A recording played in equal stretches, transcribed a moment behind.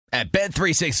At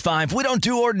Bet365, we don't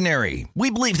do ordinary. We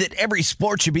believe that every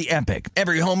sport should be epic.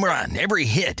 Every home run, every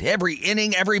hit, every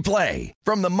inning, every play.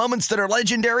 From the moments that are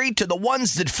legendary to the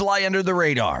ones that fly under the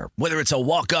radar. Whether it's a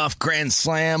walk-off grand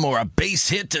slam or a base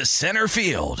hit to center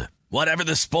field. Whatever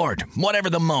the sport, whatever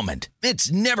the moment.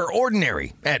 It's never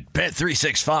ordinary at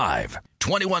Bet365.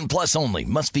 21 plus only.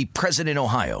 Must be present in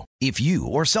Ohio. If you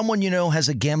or someone you know has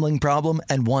a gambling problem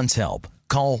and wants help,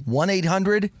 call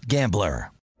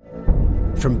 1-800-GAMBLER.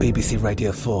 From BBC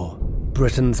Radio 4,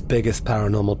 Britain's biggest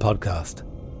paranormal podcast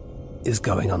is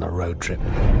going on a road trip.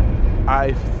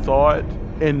 I thought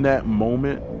in that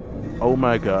moment, oh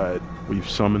my God, we've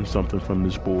summoned something from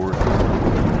this board.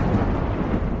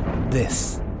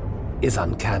 This is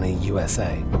Uncanny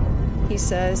USA. He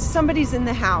says, somebody's in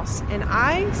the house, and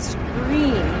I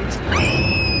screamed.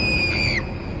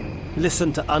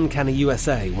 Listen to Uncanny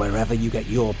USA wherever you get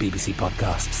your BBC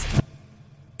podcasts,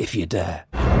 if you dare.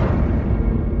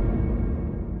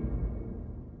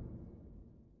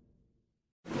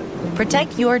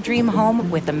 Protect your dream home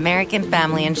with American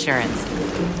Family Insurance.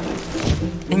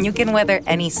 And you can weather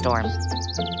any storm.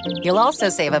 You'll also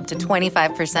save up to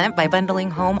 25% by bundling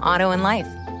home, auto, and life.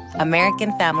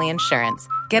 American Family Insurance.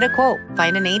 Get a quote.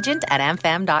 Find an agent at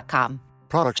amfam.com.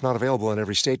 Products not available in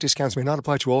every state. Discounts may not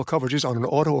apply to all coverages on an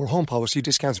auto or home policy.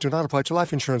 Discounts do not apply to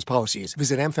life insurance policies.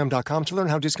 Visit amfam.com to learn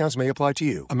how discounts may apply to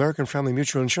you. American Family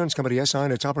Mutual Insurance Company, SI,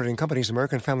 and its operating companies,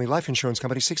 American Family Life Insurance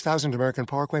Company, 6000 American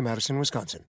Parkway, Madison,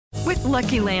 Wisconsin. With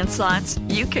Lucky Land Slots,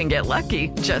 you can get lucky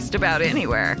just about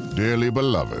anywhere. Dearly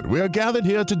beloved, we are gathered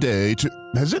here today to...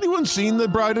 Has anyone seen the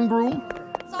bride and groom?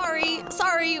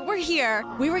 Sorry, we're here.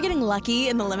 We were getting lucky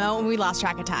in the limo and we lost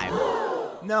track of time.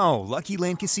 No, Lucky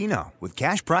Land Casino, with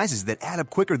cash prizes that add up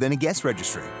quicker than a guest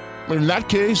registry. In that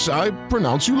case, I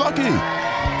pronounce you lucky.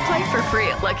 Play for free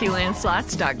at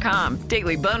LuckyLandSlots.com.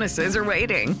 Daily bonuses are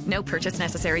waiting. No purchase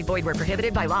necessary. Void where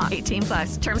prohibited by law. 18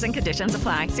 plus. Terms and conditions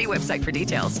apply. See website for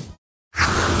details.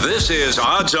 This is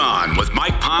Odds On with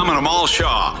Mike Palm and Amal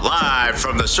Shaw, live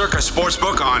from the Circa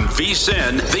Sportsbook on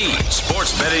VSiN, the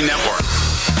Sports Betting Network.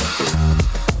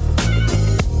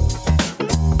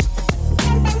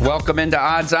 Welcome into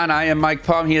Odds On. I am Mike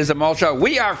Palm. He is Amal Shaw.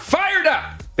 We are fired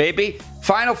up, baby.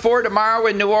 Final Four tomorrow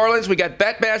in New Orleans. We got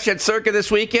Bet Bash at Circa this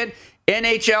weekend.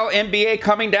 NHL, NBA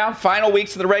coming down. Final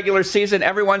weeks of the regular season.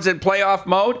 Everyone's in playoff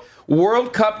mode.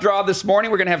 World Cup draw this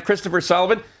morning. We're going to have Christopher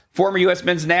Sullivan, former U.S.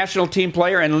 men's national team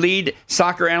player and lead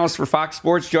soccer analyst for Fox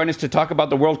Sports, join us to talk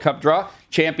about the World Cup draw,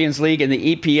 Champions League, and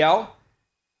the EPL.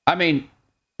 I mean,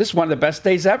 this is one of the best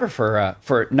days ever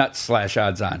for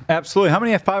nuts/odds on. Absolutely. How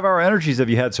many 5-hour energies have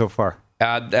you had so far?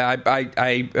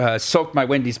 I soaked my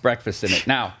Wendy's breakfast in it.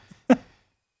 Now,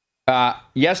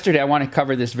 yesterday, I want to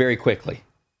cover this very quickly.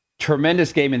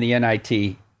 Tremendous game in the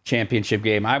NIT championship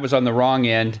game. I was on the wrong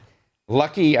end.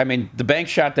 Lucky, I mean, the bank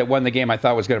shot that won the game I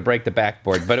thought was going to break the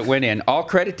backboard, but it went in. All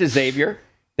credit to Xavier.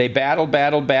 They battled. They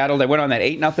went on that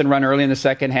 8-0 run early in the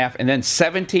second half, and then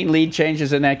 17 lead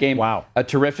changes in that game. Wow. A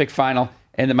terrific final,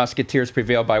 and the Musketeers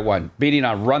prevailed by 1, beating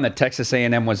a run that Texas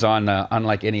A&M was on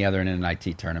unlike any other in an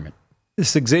NIT tournament.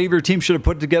 This Xavier team should have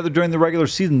put it together during the regular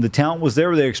season. The talent was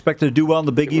there. They expected to do well in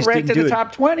the Big East. Ranked in the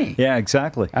top 20. Yeah,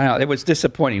 exactly. I know. It was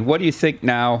disappointing. What do you think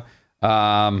now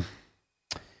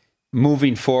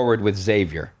moving forward with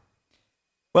Xavier?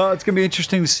 Well, it's going to be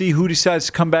interesting to see who decides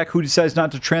to come back, who decides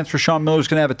not to transfer. Sean Miller's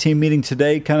going to have a team meeting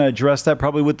today, kind of address that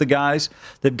probably with the guys.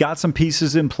 They've got some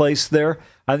pieces in place there.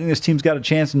 I think this team's got a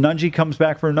chance. Nunji comes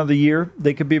back for another year.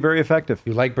 They could be very effective.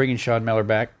 You like bringing Sean Miller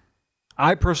back?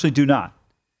 I personally do not.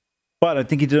 But I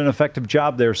think he did an effective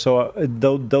job there, so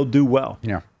they'll do well.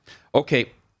 Yeah.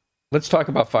 Okay, let's talk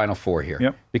about Final Four here.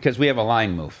 Yep. Because we have a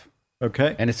line move.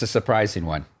 Okay. And it's a surprising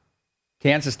one.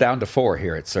 Kansas down to 4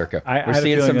 here at Circa. We're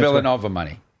seeing some Villanova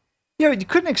money. Yeah, you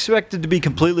couldn't expect it to be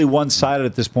completely one-sided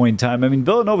at this point in time. I mean,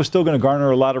 Villanova's still going to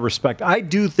garner a lot of respect. I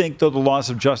do think, though, the loss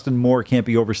of Justin Moore can't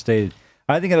be overstated.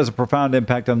 I think it has a profound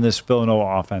impact on this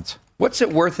Villanova offense. What's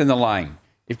it worth in the line?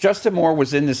 If Justin Moore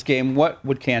was in this game, what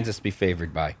would Kansas be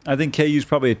favored by? I think KU's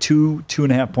probably a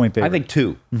 2.5 point favorite. I think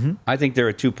 2. Mm-hmm. I think they're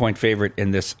a 2-point favorite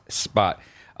in this spot.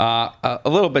 A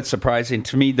little bit surprising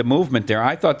to me, the movement there.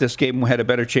 I thought this game had a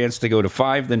better chance to go to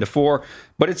 5 than to 4,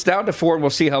 but it's down to 4, and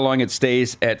we'll see how long it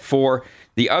stays at 4.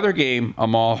 The other game,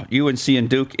 Amal, UNC and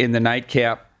Duke in the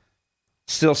nightcap,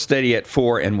 still steady at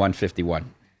 4 and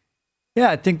 151. Yeah,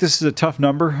 I think this is a tough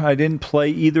number. I didn't play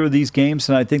either of these games,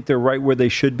 and I think they're right where they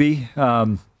should be. It's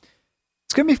going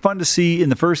to be fun to see in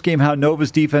the first game how Nova's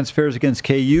defense fares against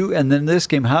KU, and then this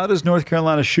game, how does North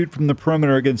Carolina shoot from the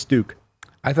perimeter against Duke?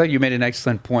 I thought you made an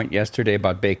excellent point yesterday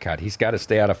about Baycott. He's got to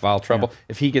stay out of foul trouble. Yeah.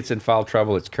 If he gets in foul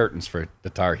trouble, it's curtains for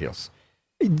the Tar Heels.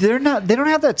 They don't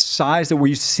have that size that we're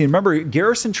used to seeing. Remember,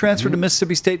 Garrison transferred to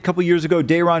Mississippi State a couple years ago.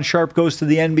 Day'Ron Sharp goes to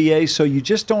the NBA, so you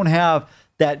just don't have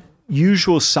that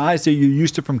usual size that you're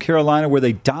used to from Carolina where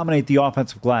they dominate the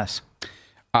offensive glass.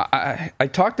 I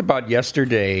talked about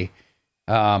yesterday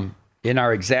in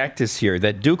our exactus here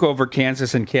that Duke over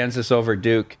Kansas and Kansas over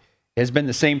Duke has been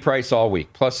the same price all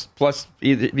week, plus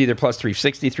either plus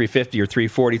 360, 350, or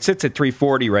 340. It sits at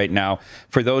 340 right now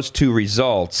for those two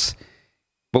results.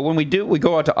 But when we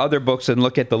go out to other books and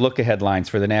look at the look-ahead lines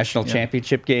for the national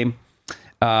championship game.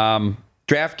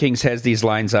 DraftKings has these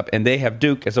lines up, and they have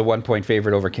Duke as a 1-point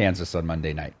favorite over Kansas on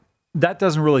Monday night. That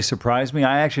doesn't really surprise me.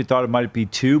 I actually thought it might be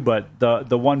 2, but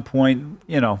the 1 point,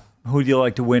 who do you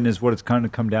like to win is what it's kind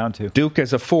of come down to. Duke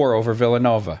as a 4 over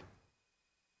Villanova.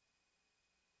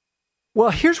 Well,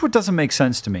 here's what doesn't make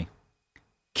sense to me.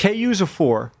 KU's a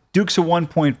 4. Duke's a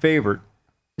 1-point favorite.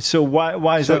 So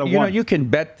why is that a 1? You can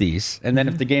bet these, and then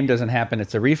if the game doesn't happen,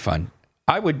 it's a refund.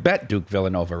 I would bet Duke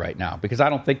Villanova right now because I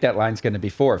don't think that line's going to be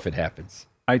 4 if it happens.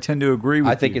 I tend to agree with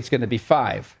you. I think it's going to be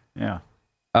 5.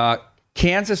 Yeah.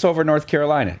 Kansas over North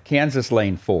Carolina. Kansas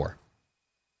lane 4.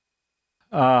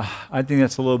 I think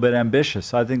that's a little bit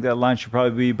ambitious. I think that line should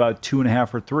probably be about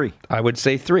 2.5 or 3. I would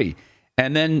say 3.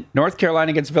 And then North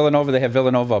Carolina against Villanova, they have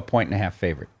Villanova a 1.5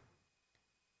 favorite.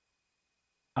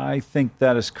 I think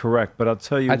that is correct, but I'll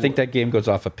tell you. I think that game goes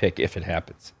off a pick if it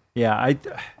happens. Yeah,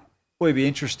 it'd be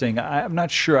interesting. I'm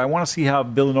not sure. I want to see how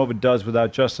Villanova does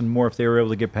without Justin Moore if they were able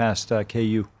to get past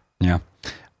KU. Yeah.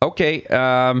 Okay.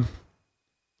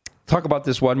 Talk about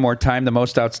this one more time. The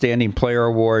Most Outstanding Player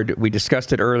Award. We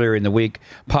discussed it earlier in the week.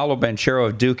 Paolo Banchero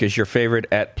of Duke is your favorite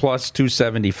at plus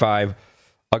 275.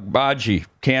 Agbaji,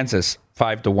 Kansas,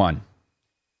 5-1.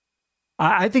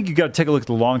 I think you got to take a look at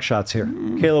the long shots here.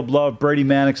 Caleb Love, Brady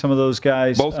Manick, some of those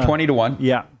guys. Both 20-1.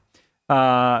 Yeah.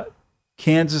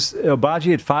 Kansas,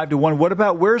 Agbaji at 5-1. What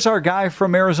about, where's our guy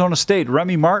from Arizona State,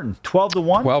 Remy Martin,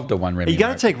 12-1? 12-1, Remy. You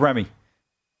got to take Remy.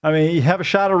 I mean, you have a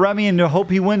shot at Remy and hope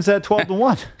he wins that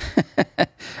 12-1.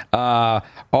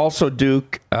 Also,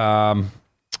 Duke,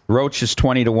 Roach is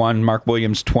 20-1. Mark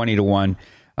Williams, 20-1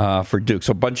 for Duke.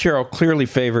 So Banchero clearly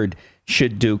favored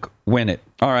should Duke win it.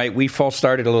 All right, we false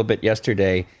started a little bit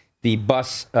yesterday. The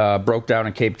bus broke down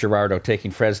in Cape Girardeau,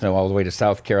 taking Fresno all the way to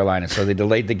South Carolina. So they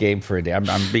delayed the game for a day.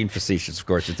 I'm being facetious, of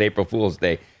course. It's April Fool's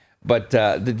Day. But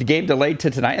the game delayed to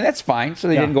tonight, and that's fine. So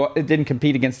they didn't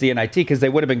compete against the NIT because they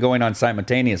would have been going on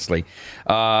simultaneously.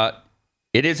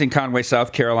 It is in Conway,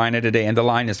 South Carolina today, and the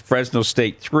line is Fresno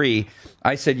State 3.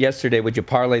 I said yesterday, would you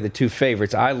parlay the two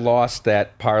favorites? I lost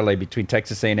that parlay between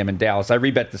Texas A&M and Dallas. I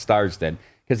rebet the Stars then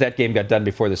because that game got done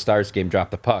before the Stars game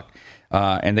dropped the puck.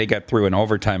 And they got through in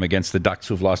overtime against the Ducks,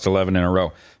 who've lost 11 in a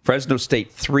row. Fresno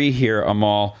State 3 here,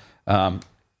 Amal.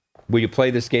 Will you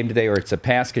play this game today, or it's a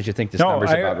pass because you think this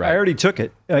number's about right? I already took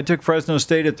it. I took Fresno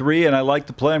State at 3, and I like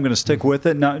the play. I'm going to stick with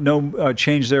it. No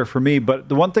change there for me. But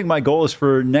the one thing my goal is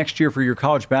for next year for your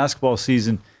college basketball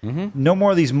season, no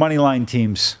more of these money line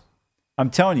teams. I'm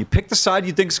telling you, pick the side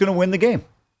you think is going to win the game.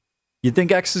 You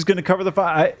think X is going to cover the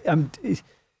 5?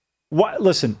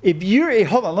 Listen,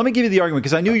 hold on. Let me give you the argument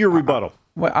because I knew your rebuttal.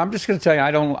 Well, I'm just going to tell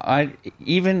you,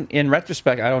 even in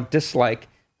retrospect, I don't dislike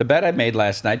the bet I made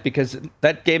last night because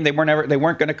that game they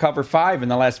weren't going to cover 5 in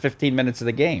the last 15 minutes of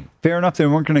the game. Fair enough, they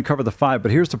weren't going to cover the 5,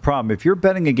 but here's the problem: if you're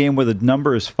betting a game where the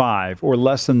number is 5 or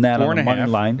less than that on the money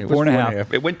line,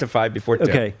 4.5. It went to 5 before 10.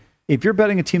 Okay, if you're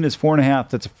betting a team that's 4.5,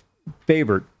 that's a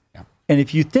favorite. And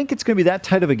if you think it's going to be that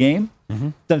tight of a game,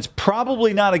 then it's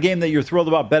probably not a game that you're thrilled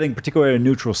about betting, particularly at a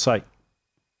neutral site.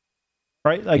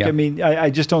 Right? I mean, I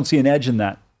just don't see an edge in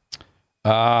that.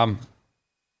 I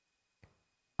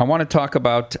want to talk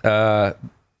about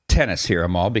tennis here,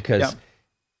 Amal, because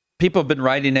people have been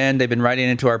writing in. They've been writing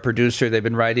into our producer. They've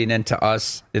been writing into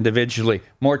us individually.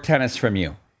 More tennis from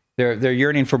you. They're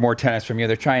yearning for more tennis from you.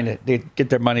 They're trying to get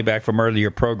their money back from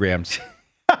earlier programs.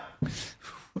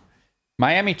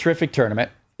 Miami Terrific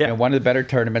Tournament, one of the better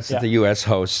tournaments that the U.S.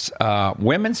 hosts.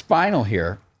 Women's final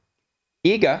here.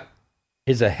 Iga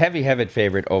is a heavy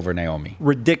favorite over Naomi.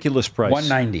 Ridiculous price.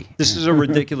 190. This is a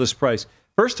ridiculous price.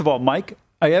 First of all, Mike,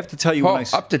 I have to tell you.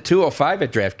 Up to 205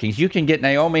 at DraftKings. You can get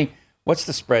Naomi. What's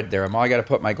the spread there? I got to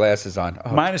put my glasses on.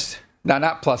 Minus. No,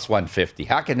 not plus 150.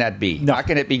 How can that be? No. How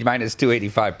can it be minus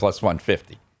 285 plus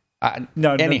 150?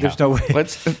 No, there's no way.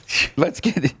 Let's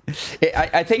get it.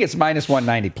 I think it's minus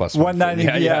 190 plus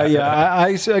 190. Yeah.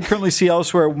 I currently see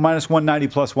elsewhere minus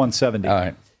 190 plus 170.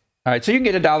 All right. So you can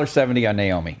get $1.70 on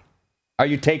Naomi. Are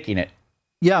you taking it?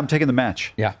 Yeah, I'm taking the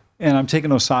match. Yeah. And I'm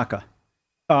taking Osaka.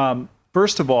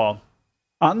 First of all,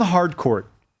 on the hard court,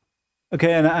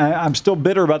 okay, and I'm still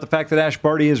bitter about the fact that Ash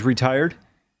Barty is retired.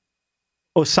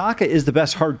 Osaka is the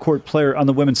best hard court player on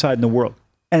the women's side in the world,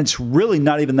 and it's really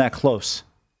not even that close.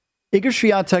 Iga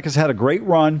Swiatek has had a great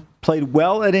run, played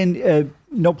well at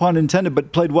no pun intended,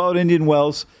 but played well at Indian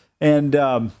Wells, and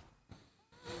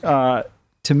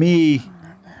to me,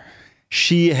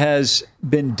 she has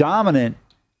been dominant,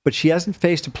 but she hasn't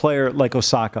faced a player like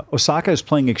Osaka. Osaka is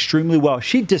playing extremely well.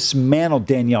 She dismantled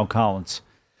Danielle Collins.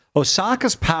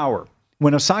 Osaka's power,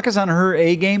 when Osaka's on her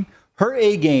A game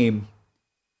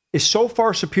is so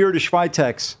far superior to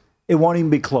Swiatek's, it won't even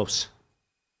be close.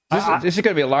 This is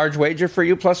going to be a large wager for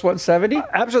you, plus 170?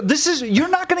 Absolutely. You're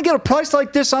not going to get a price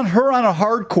like this on her on a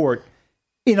hard court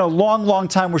in a long, long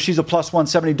time where she's a plus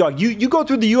 170 dog. You go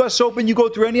through the U.S. Open, you go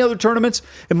through any other tournaments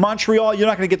in Montreal, you're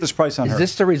not going to get this price on her. Is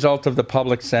this the result of the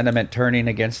public sentiment turning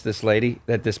against this lady,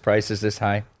 that this price is this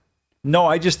high? No,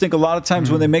 I just think a lot of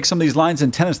times when they make some of these lines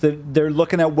in tennis, they're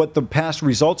looking at what the past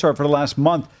results are for the last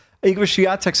month. Iga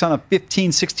Swiatek's on a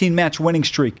 15, 16 match winning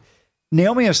streak.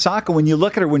 Naomi Osaka, when you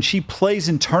look at her, when she plays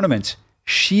in tournaments,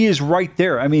 she is right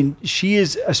there. I mean, she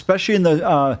is, especially in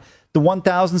the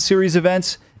 1000 series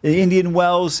events, Indian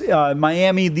Wells,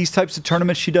 Miami, these types of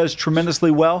tournaments, she does tremendously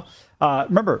well.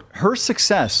 Remember, her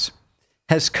success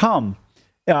has come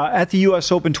at the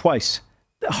U.S. Open twice.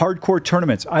 Hardcore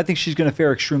tournaments. I think she's going to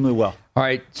fare extremely well. All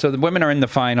right, so the women are in the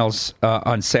finals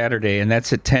on Saturday, and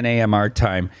that's at 10 a.m. our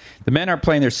time. The men are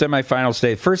playing their semifinals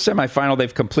today. First semifinal,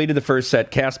 they've completed the first set.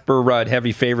 Casper Ruud,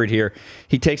 heavy favorite here.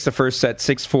 He takes the first set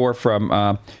 6-4 from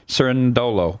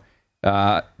Cerundolo.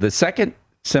 The second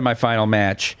semifinal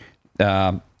match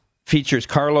features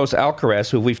Carlos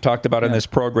Alcaraz, who we've talked about in this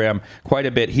program quite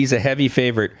a bit. He's a heavy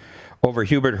favorite over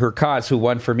Hubert Hurkacz, who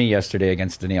won for me yesterday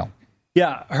against Daniil.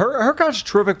 Yeah, Hurkacz is a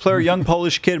terrific player, young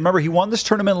Polish kid. Remember, he won this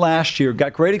tournament last year,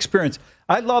 got great experience.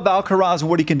 I love Alcaraz and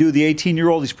what he can do, the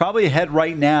 18-year-old. He's probably ahead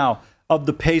right now of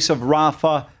the pace of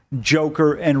Rafa,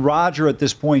 Joker, and Roger at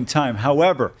this point in time.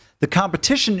 However, the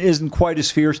competition isn't quite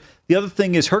as fierce. The other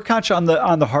thing is Hurkacz on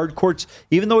the hard courts,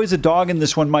 even though he's a dog in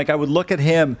this one, Mike, I would look at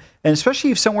him, and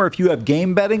especially if you have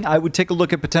game betting, I would take a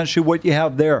look at potentially what you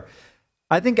have there.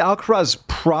 I think Alcaraz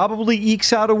probably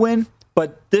ekes out a win,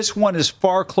 but this one is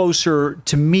far closer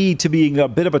to me to being a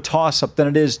bit of a toss-up than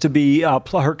it is to be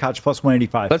Hurkacz plus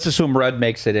 185. Let's assume Ruud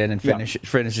makes it in and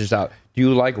finishes out. Do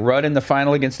you like Ruud in the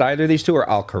final against either of these two or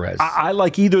Alcaraz? I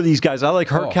like either of these guys. I like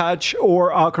Hurkacz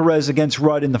or Alcaraz against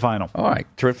Ruud in the final. All right,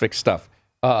 terrific stuff.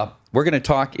 We're going to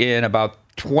talk in about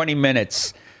 20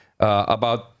 minutes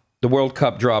about the World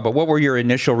Cup draw, but what were your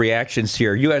initial reactions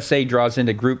here? USA draws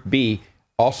into Group B,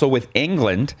 also with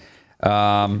England.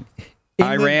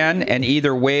 Iran and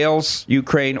either Wales,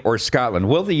 Ukraine, or Scotland.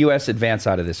 Will the U.S. advance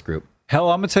out of this group?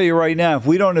 Hell, I'm going to tell you right now, if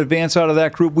we don't advance out of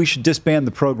that group, we should disband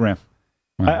the program.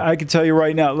 I can tell you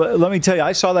right now. Let me tell you,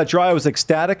 I saw that draw. I was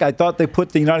ecstatic. I thought they put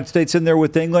the United States in there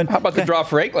with England. How about the draw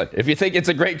for England? If you think it's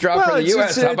a great draw for the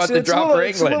U.S., how about the draw for England?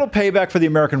 It's a little payback for the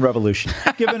American Revolution.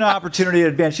 Give an opportunity to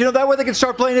advance. That way they can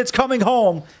start playing It's Coming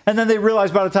Home, and then they realize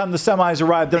by the time the semis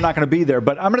arrive, they're not going to be there.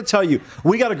 But I'm going to tell you,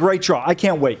 we got a great draw. I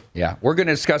can't wait. Yeah, we're going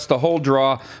to discuss the whole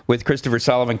draw with Christopher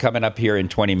Sullivan coming up here in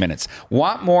 20 minutes.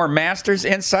 Want more Masters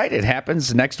Insight? It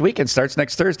happens next week and starts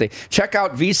next Thursday. Check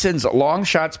out VSiN's Long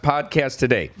Shots podcast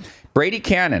today. Brady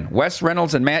Cannon, Wes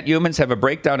Reynolds, and Matt Humans have a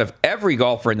breakdown of every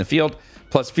golfer in the field,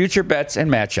 plus future bets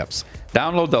and matchups.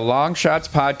 Download the Long Shots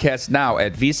podcast now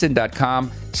at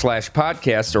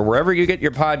vsin.com/podcast or wherever you get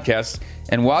your podcasts.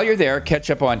 And while you're there, catch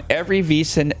up on every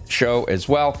VSiN show as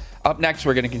well. Up next,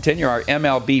 we're going to continue our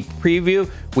MLB preview.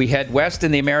 We head west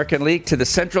in the American League to the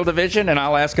Central Division, and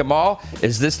I'll ask them all,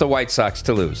 is this the White Sox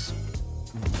to lose?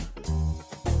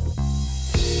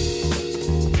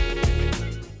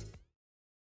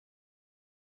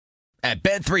 At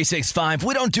Bet365,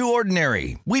 we don't do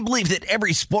ordinary. We believe that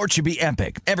every sport should be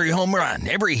epic. Every home run,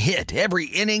 every hit, every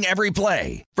inning, every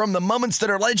play. From the moments that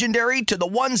are legendary to the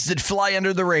ones that fly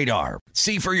under the radar.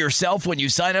 See for yourself when you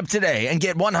sign up today and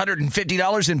get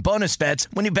 $150 in bonus bets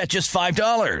when you bet just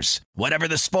 $5. Whatever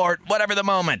the sport, whatever the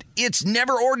moment, it's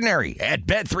never ordinary at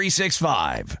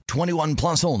Bet365. 21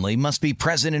 plus only. Must be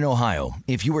present in Ohio.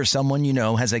 If you or someone you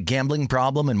know has a gambling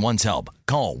problem and wants help,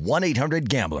 call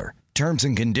 1-800-GAMBLER. Terms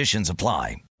and conditions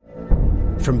apply.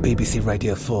 From BBC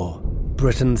Radio 4,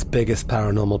 Britain's biggest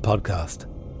paranormal podcast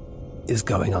is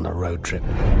going on a road trip.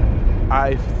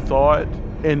 I thought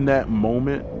in that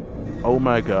moment, oh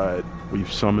my God, we've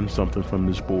summoned something from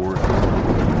this board.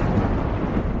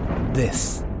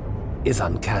 This is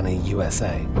Uncanny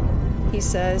USA. He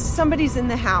says, somebody's in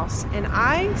the house, and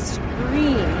I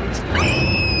screamed.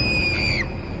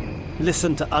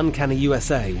 Listen to Uncanny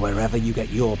USA wherever you get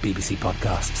your BBC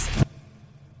podcasts,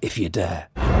 if you dare.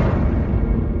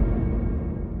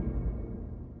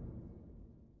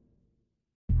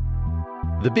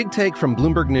 The Big Take from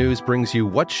Bloomberg News brings you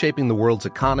what's shaping the world's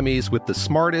economies with the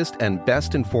smartest and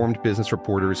best-informed business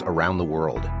reporters around the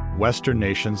world. Western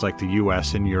nations like the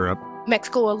U.S. and Europe.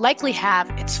 Mexico will likely have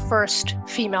its first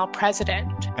female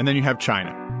president. And then you have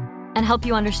China. And help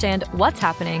you understand what's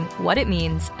happening, what it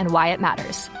means, and why it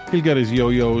matters. He'll get his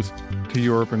yo-yos to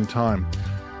Europe in time.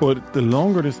 But the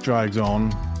longer this drags on,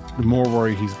 the more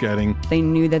worry he's getting. They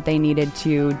knew that they needed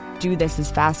to do this as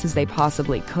fast as they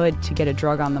possibly could to get a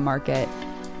drug on the market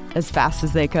as fast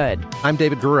as they could. I'm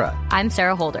David Gura. I'm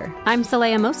Sarah Holder. I'm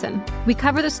Saleha Mohsen. We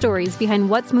cover the stories behind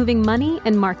what's moving money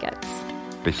and markets.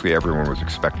 Basically, everyone was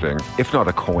expecting, if not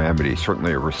a calamity,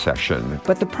 certainly a recession.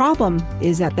 But the problem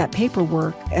is that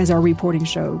paperwork, as our reporting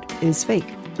showed, is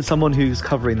fake. As someone who's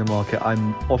covering the market,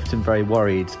 I'm often very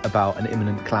worried about an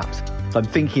imminent collapse. I'm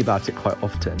thinking about it quite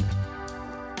often.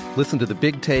 Listen to The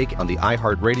Big Take on the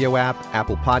iHeartRadio app,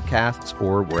 Apple Podcasts,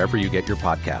 or wherever you get your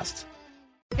podcasts.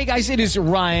 Hey guys, it is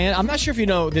Ryan. I'm not sure if you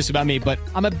know this about me, but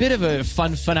I'm a bit of a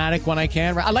fun fanatic when I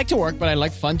can. I like to work, but I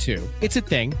like fun too. It's a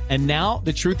thing. And now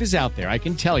the truth is out there. I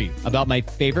can tell you about my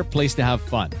favorite place to have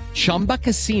fun. Chumba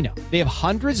Casino. They have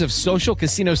hundreds of social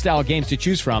casino style games to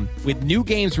choose from with new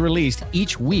games released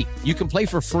each week. You can play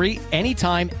for free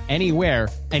anytime, anywhere.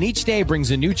 And each day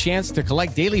brings a new chance to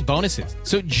collect daily bonuses.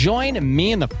 So join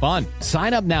me in the fun.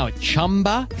 Sign up now at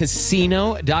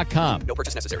ChumbaCasino.com. No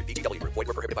purchase necessary. VGW. Void where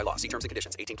prohibited by law. See terms and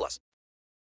conditions. 18+.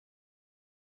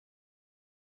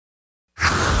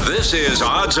 This is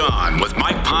Odds On with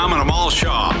Mike Palm and Amal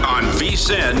Shaw on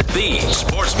VSiN, the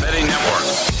Sports Betting Network.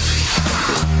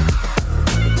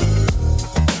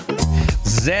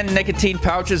 Zen nicotine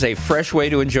pouches, a fresh way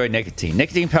to enjoy nicotine.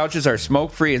 Nicotine pouches are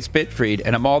smoke-free and spit-free,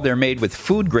 and all they're made with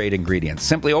food-grade ingredients.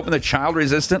 Simply open the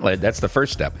child-resistant lid, that's the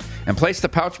first step, and place the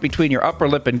pouch between your upper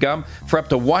lip and gum for up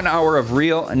to 1 hour of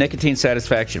real nicotine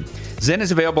satisfaction. Zen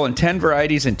is available in 10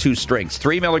 varieties and 2 strengths,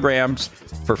 3 milligrams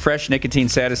for fresh nicotine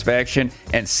satisfaction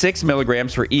and 6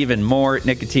 milligrams for even more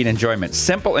nicotine enjoyment.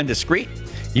 Simple and discreet.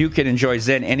 You can enjoy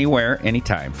Zen anywhere,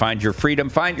 anytime. Find your freedom,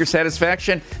 find your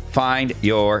satisfaction, find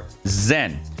your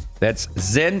Zen. That's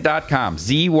Zen.com,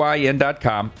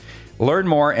 ZYN.com. Learn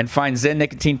more and find Zen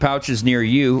nicotine pouches near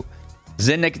you.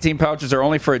 Zen nicotine pouches are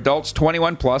only for adults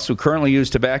 21 plus who currently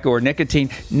use tobacco or nicotine.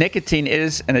 Nicotine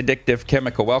is an addictive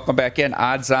chemical. Welcome back in.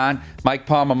 Odds On. Mike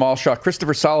Palm, Amal Shaw.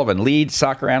 Christopher Sullivan, lead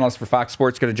soccer analyst for Fox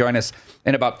Sports, going to join us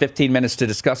in about 15 minutes to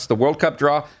discuss the World Cup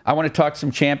draw. I want to talk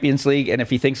some Champions League, and if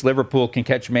he thinks Liverpool can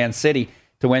catch Man City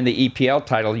to win the EPL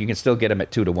title, you can still get him at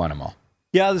 2-1, Amal.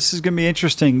 Yeah, this is going to be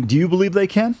interesting. Do you believe they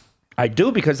can? I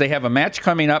do, because they have a match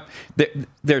coming up.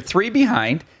 They're 3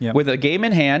 behind with a game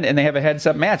in hand, and they have a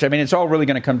heads-up match. I mean, it's all really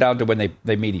going to come down to when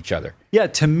they meet each other. Yeah,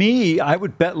 to me, I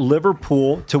would bet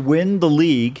Liverpool to win the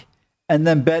league and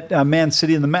then bet Man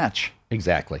City in the match.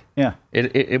 Exactly. Yeah.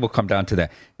 It will come down to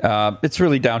that. It's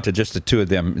really down to just the two of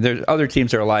them. There's other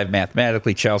teams that are alive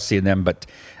mathematically, Chelsea and them, but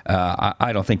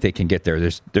I don't think they can get there.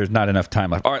 There's not enough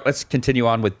time left. All right, let's continue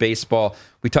on with baseball.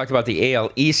 We talked about the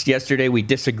AL East yesterday. We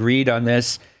disagreed on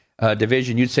this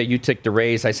division. You'd say you took the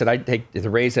Rays. I said I'd take the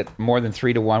Rays at more than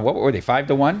 3-1. What were they,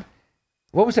 5-1?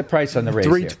 What was the price on the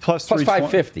Rays? Plus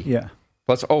 550. Yeah.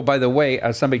 Plus, oh, by the way,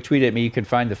 somebody tweeted at me, you can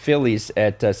find the Phillies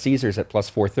at Caesars at plus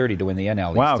 430 to win the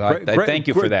NL East. Wow, so great, thank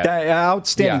you for that.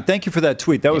 Outstanding. Yeah. Thank you for that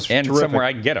tweet. That was and terrific. Somewhere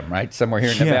I can get them, right? Somewhere here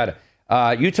in Nevada.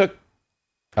 You took,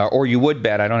 or you would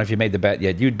bet, I don't know if you made the bet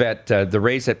yet, you'd bet the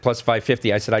Rays at plus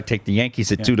 550. I said I'd take the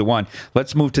Yankees at 2-1.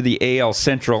 Let's move to the AL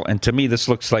Central, and to me this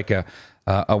looks like a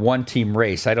one-team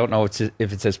race. I don't know if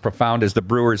it's as profound as the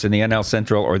Brewers in the NL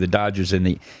Central or the Dodgers in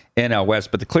the NL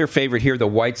West, but the clear favorite here, the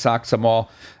White Sox, them all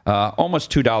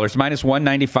almost $2, minus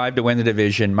 195 to win the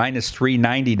division, minus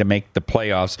 390 to make the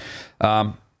playoffs.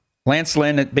 Lance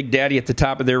Lynn, Big Daddy at the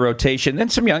top of their rotation. Then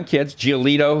some young kids,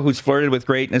 Giolito, who's flirted with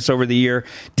greatness over the year,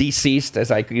 deceased,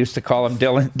 as I used to call him,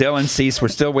 Dylan Cease. We're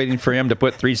still waiting for him to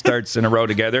put 3 starts in a row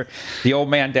together. The old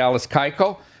man, Dallas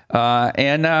Keuchel.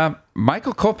 And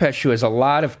Michael Kopech, who has a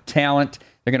lot of talent.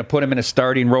 They're going to put him in a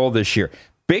starting role this year.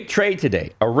 Big trade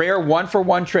today. A rare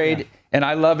 1-for-1 trade, and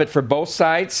I love it for both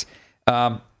sides.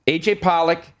 A.J.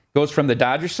 Pollock goes from the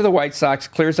Dodgers to the White Sox,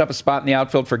 clears up a spot in the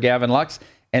outfield for Gavin Lux,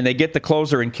 and they get the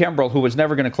closer in Kimbrel, who was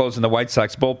never going to close in the White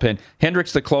Sox bullpen.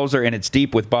 Hendricks the closer, and it's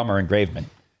deep with Bummer and Graveman.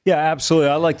 Yeah, absolutely.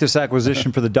 I like this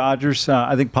acquisition for the Dodgers.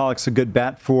 I think Pollock's a good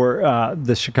bat for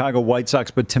the Chicago White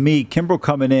Sox. But to me, Kimbrel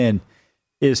coming in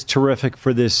is terrific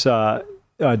for this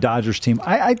Dodgers team.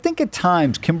 I think at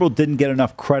times Kimbrel didn't get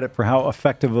enough credit for how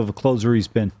effective of a closer he's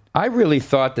been. I really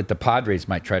thought that the Padres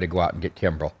might try to go out and get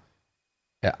Kimbrel.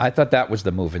 Yeah, I thought that was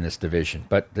the move in this division,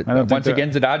 but once again,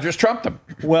 the Dodgers trumped them.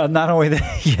 Well, not only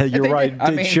that, yeah, you're right.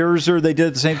 Scherzer, they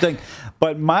did the same thing.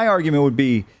 But my argument would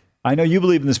be, I know you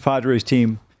believe in this Padres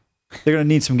team. They're going to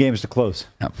need some games to close.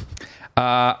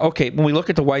 Okay, when we look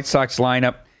at the White Sox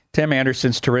lineup, Tim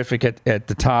Anderson's terrific at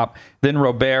the top. Then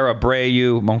Robert,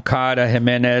 Abreu, Moncada,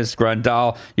 Jimenez,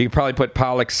 Grandal. You could probably put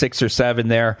Pollock 6 or 7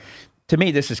 there. To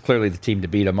me, this is clearly the team to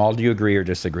beat them all. Do you agree or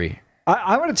disagree?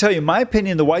 I want to tell you, in my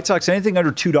opinion, the White Sox, anything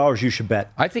under $2, you should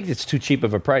bet. I think it's too cheap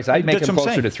of a price. I'd make them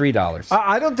closer to $3.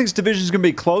 I don't think this division is going to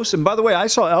be close. And by the way, I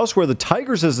saw elsewhere the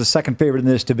Tigers as the second favorite in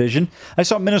this division. I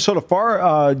saw Minnesota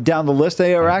far down the list.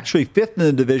 They are actually 5th in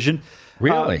the division.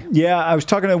 Really? Yeah, I was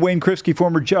talking to Wayne Kripke,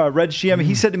 former Reds GM.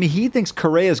 He said to me he thinks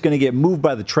Correa is going to get moved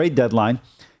by the trade deadline.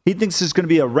 He thinks this is going to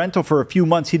be a rental for a few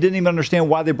months. He didn't even understand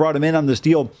why they brought him in on this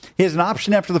deal. He has an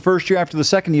option after the first year, after the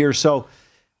second year. So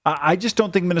I just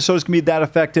don't think Minnesota's going to be that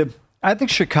effective. I think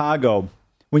Chicago,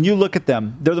 when you look at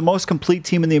them, they're the most complete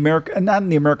team in the not in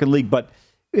the American League, but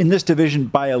in this division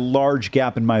by a large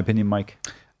gap, in my opinion, Mike.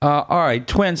 All right,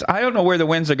 Twins. I don't know where the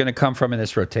wins are going to come from in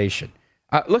this rotation.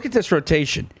 Look at this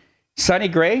rotation. Sonny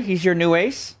Gray, he's your new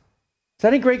ace.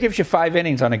 Sonny Gray gives you 5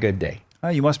 innings on a good day.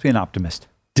 You must be an optimist.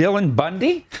 Dylan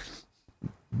Bundy,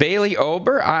 Bailey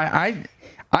Ober. I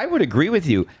would agree with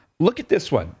you. Look at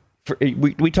this one.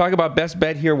 We talk about best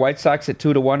bet here, White Sox at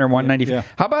 2-1 or 190. Yeah.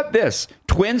 How about this?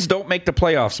 Twins don't make the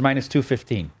playoffs, minus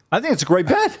 215. I think it's a great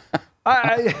bet.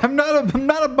 I'm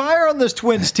not a buyer on this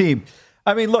Twins team.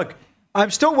 I mean, look,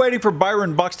 I'm still waiting for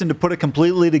Byron Buxton to put it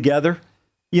completely together.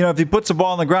 You know, if he puts the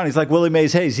ball on the ground, he's like Willie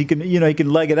Mays Hayes. He can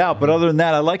leg it out. But other than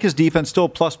that, I like his defense. Still a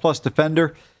plus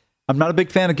defender. I'm not a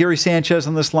big fan of Gary Sanchez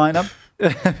in this lineup.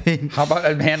 I mean, how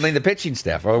about handling the pitching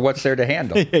staff, or what's there to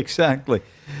handle? Exactly.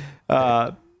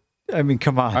 I mean,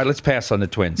 come on. All right, let's pass on the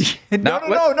Twins.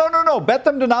 No. Bet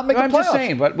them to not make the playoffs. I'm just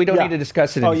saying, but we don't need to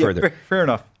discuss it any further. Fair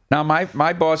enough. Now,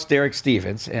 my boss, Derek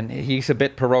Stevens, and he's a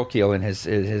bit parochial in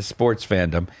his sports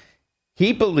fandom.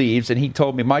 He believes, and he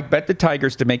told me, Mike, bet the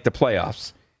Tigers to make the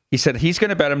playoffs. He said he's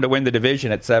going to bet them to win the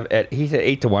division he's at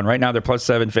 8-1. Right now they're plus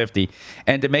 750.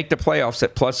 And to make the playoffs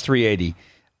at plus 380.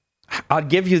 I'll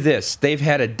give you this. They've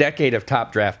had a decade of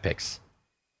top draft picks.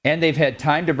 And they've had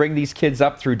time to bring these kids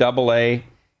up through AA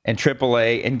and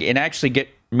AAA and actually get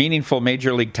meaningful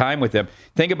major league time with them.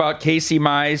 Think about Casey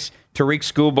Mize, Tariq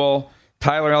Skubal,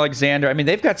 Tyler Alexander. I mean,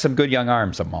 they've got some good young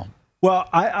arms, Amal. Well,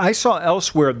 I saw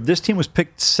elsewhere this team was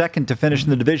picked second to finish in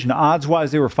the division.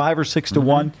 Odds-wise, they were 5 or 6 to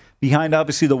 1. Behind,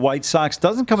 obviously, the White Sox.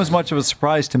 Doesn't come as much of a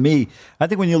surprise to me. I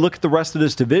think when you look at the rest of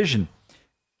this division,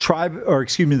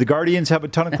 the Guardians have a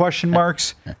ton of question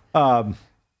marks. You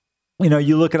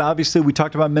look at, obviously, we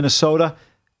talked about Minnesota,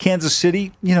 Kansas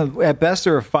City. At best,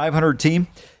 they're a 500 team.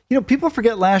 People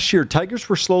forget last year, Tigers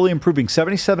were slowly improving,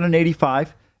 77 and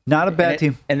 85. Not a bad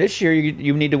team. And this year,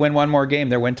 you need to win one more game.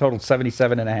 Their win total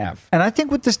 77.5. And I think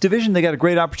with this division, they got a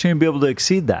great opportunity to be able to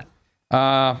exceed that.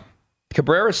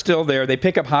 Cabrera's still there. They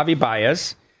pick up Javi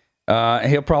Baez.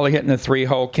 He'll probably hit in the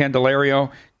 3-hole.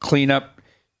 Candelario, cleanup.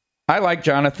 I like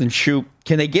Jonathan Shoup.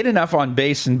 Can they get enough on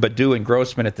base and Baddoo and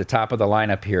Grossman at the top of the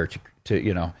lineup here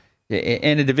to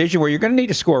in a division where you're going to need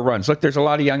to score runs? Look, there's a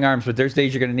lot of young arms, but there's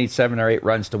days you're going to need 7 or 8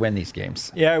 runs to win these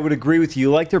games. Yeah, I would agree with you.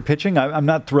 You like their pitching? I'm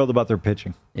not thrilled about their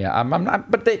pitching. Yeah, I'm not.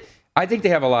 But I think they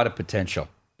have a lot of potential.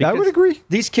 I would agree.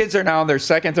 These kids are now in their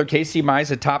second. They're Casey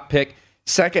Mize, a top pick.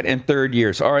 Second and third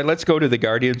years. All right, let's go to the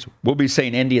Guardians. We'll be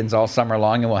saying Indians all summer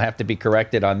long, and we'll have to be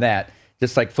corrected on that.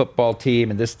 Just like football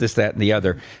team and this, that, and the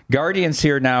other. Guardians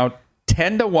here now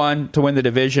 10-1 to win the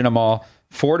division. Them all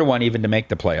 4-1 even to make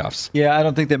the playoffs. Yeah, I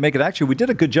don't think they make it. Actually, we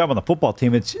did a good job on the football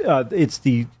team. It's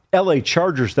the L.A.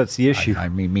 Chargers that's the issue. I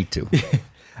mean, me too.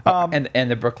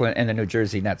 And the Brooklyn and the New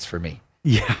Jersey Nets for me.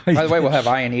 Yeah. By the way, we'll have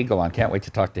Ian Eagle on. Can't wait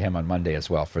to talk to him on Monday as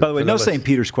well. By the way, no St.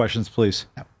 Peter's questions, please.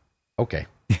 Okay.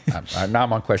 Now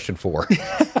I'm on question 4.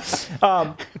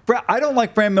 I don't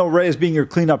like Franmil Reyes being your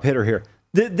cleanup hitter here.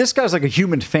 This guy's like a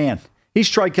human fan. He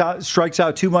strikes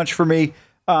out too much for me.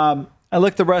 I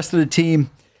like the rest of the team.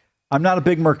 I'm not a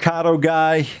big Mercado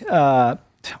guy.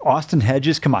 Austin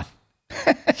Hedges, come on.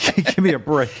 Give me a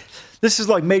break. This is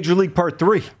like Major League Part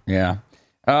 3. Yeah.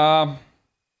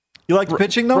 You like the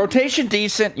pitching, though? Rotation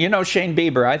decent. Shane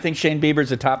Bieber. I think Shane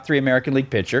Bieber's a top 3 American League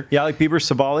pitcher. Yeah, I like Bieber,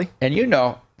 Savali. And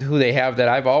who they have that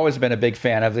I've always been a big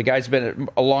fan of. The guy's been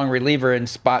a long reliever and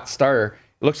spot starter.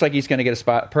 It looks like he's going to get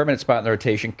a permanent spot in the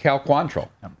rotation. Cal Quantrill.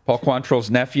 Paul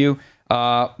Quantrill's nephew.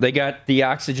 They got the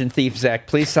oxygen thief, Zach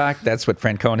Plesac. That's what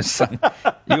Francona's son.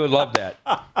 You would love that.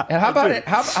 And how about it?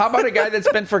 How about a guy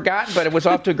that's been forgotten, but it was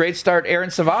off to a great start,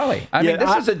 Aaron Savali? I mean,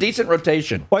 this is a decent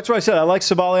rotation. Well, that's what I said. I like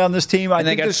Savali on this team. And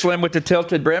they got Slim with the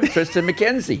tilted brim, Tristan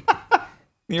McKenzie.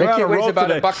 That kid weighs about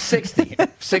 $160.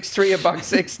 6'3",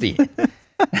 $160.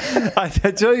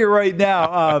 I tell you right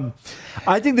now,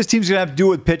 I think this team's going to have to do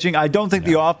with pitching. I don't think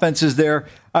the offense is there.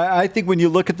 I think when you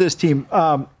look at this team,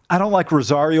 I don't like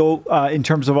Rosario in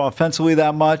terms of offensively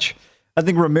that much. I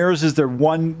think Ramirez is their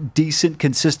one decent,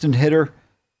 consistent hitter.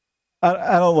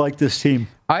 I don't like this team.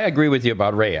 I agree with you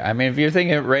about Reyes. I mean, if you're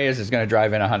thinking Reyes is going to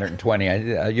drive in 120,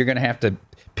 you're going to have to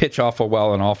pitch awful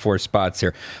well in all four spots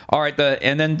here. All right,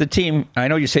 and then the team, I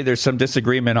know you say there's some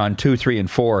disagreement on 2, 3, and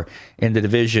 4 in the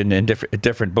division in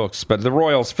different books, but the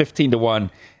Royals 15-1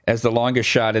 as the longest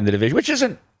shot in the division, which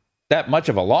isn't that much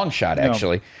of a long shot,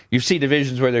 actually. No. You see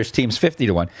divisions where there's teams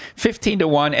 50-1.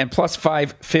 15-1 and plus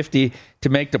 550 to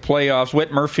make the playoffs.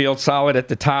 Whit Merrifield solid at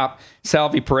the top.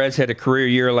 Salvi Perez had a career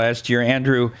year last year.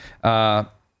 Andrew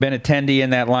Benintendi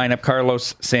in that lineup.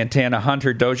 Carlos Santana,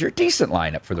 Hunter Dozier. Decent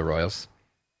lineup for the Royals.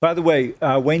 By the way,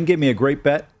 Wayne gave me a great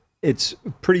bet. It's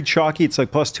pretty chalky. It's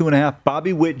like plus 2.5.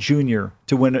 Bobby Witt Jr.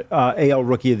 to win AL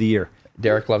Rookie of the Year.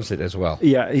 Derek loves it as well.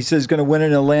 Yeah, he says he's going to win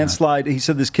in a landslide. He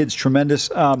said this kid's tremendous.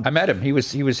 I met him. He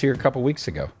was here a couple weeks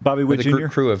ago. Bobby Witt Jr.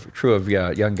 Crew of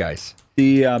young guys.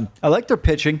 I like their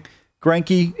pitching.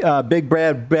 Greinke, Big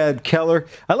Brad Keller.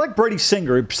 I like Brady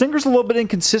Singer. Singer's a little bit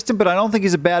inconsistent, but I don't think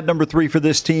he's a bad number 3 for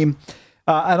this team.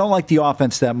 I don't like the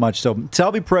offense that much. So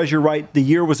Salvi Perez, you're right. The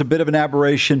year was a bit of an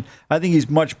aberration. I think he's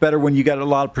much better when you got a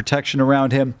lot of protection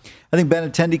around him. I think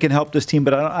Benintendi can help this team,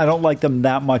 but I don't like them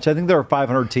that much. I think they're a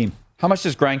 500 team. How much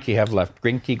does Greinke have left?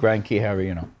 Greinke, however,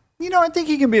 you know. I think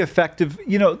he can be effective.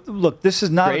 Look, this is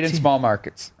not great in small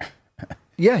markets.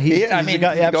 Yeah, he's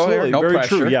absolutely no very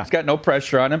pressure. true. Yeah. He's got no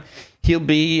pressure on him. He'll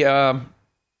be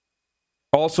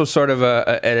also sort of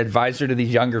an advisor to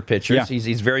these younger pitchers. Yeah.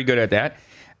 He's very good at that.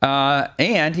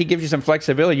 And he gives you some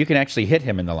flexibility. You can actually hit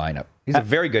him in the lineup. He's a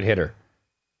very good hitter.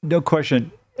 No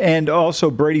question. And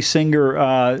also Brady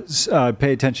Singer,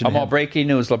 pay attention to him. Breaking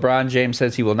news. LeBron James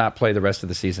says he will not play the rest of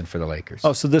the season for the Lakers.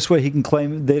 Oh, so this way he can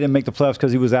claim they didn't make the playoffs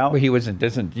because he was out? Well, he wasn't.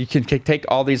 You can take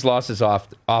all these losses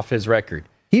off his record.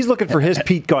 He's looking for his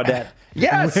Pete Gaudette.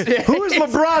 Yes. Who is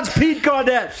LeBron's Pete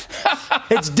Gaudette?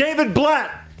 It's David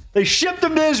Blatt. They shipped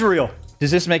him to Israel.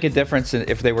 Does this make a difference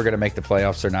if they were going to make the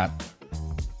playoffs or not?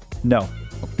 No.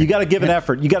 You got to give an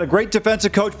effort. You got a great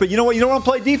defensive coach, but you know what? You don't want to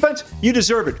play defense? You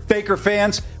deserve it, Faker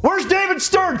fans. Where's David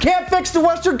Stern? Can't fix the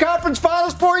Western Conference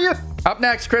Finals for you? Up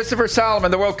next, Christopher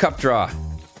Solomon, the World Cup draw.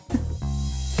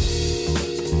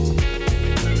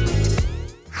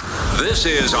 This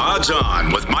is Odds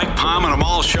On with Mike Palm and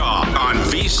Amal Shaw on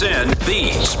VSiN,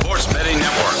 the Sports Betting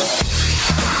Network.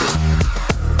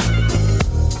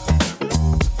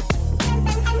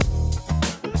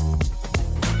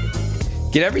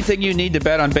 Get everything you need to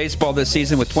bet on baseball this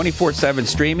season with 24/7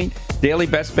 streaming, daily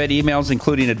best bet emails,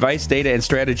 including advice, data, and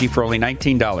strategy for only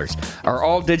 $19. Our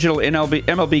all-digital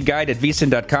MLB guide at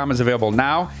vsin.com is available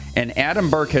now, and Adam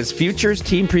Burke has futures,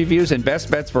 team previews, and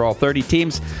best bets for all 30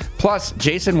 teams, plus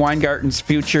Jason Weingarten's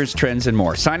futures, trends, and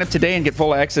more. Sign up today and get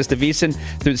full access to VSiN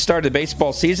through the start of the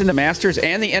baseball season, the Masters,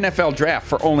 and the NFL Draft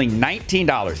for only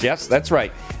 $19. Yes, that's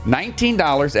right,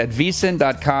 $19 at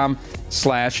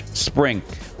vsin.com/spring.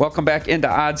 Welcome back into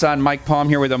Odds On. Mike Palm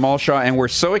here with Amal Shaw, and we're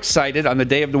so excited on the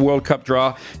day of the World Cup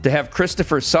draw to have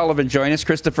Christopher Sullivan join us.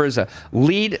 Christopher is a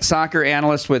lead soccer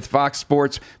analyst with Fox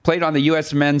Sports, played on the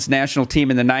U.S. men's national team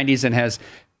in the 90s, and has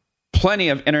plenty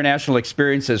of international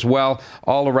experience as well,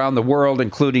 all around the world,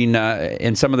 including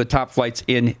in some of the top flights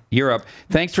in Europe.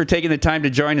 Thanks for taking the time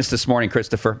to join us this morning,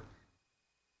 Christopher.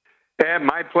 Yeah,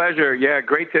 my pleasure. Yeah,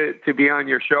 great to be on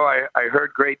your show. I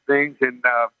heard great things, and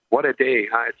what a day.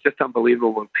 It's just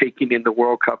unbelievable taking in the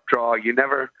World Cup draw. You're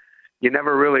never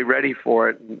really ready for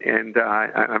it, and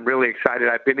I'm really excited.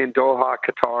 I've been in Doha,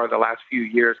 Qatar the last few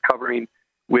years covering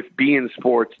with beIN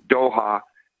Sports Doha.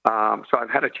 So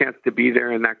I've had a chance to be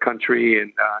there in that country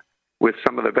and with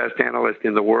some of the best analysts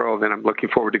in the world, and I'm looking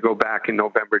forward to go back in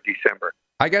November, December.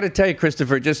 I got to tell you,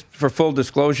 Christopher, just for full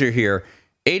disclosure here,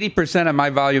 80% of my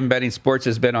volume betting sports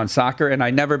has been on soccer, and I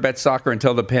never bet soccer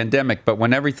until the pandemic. But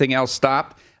when everything else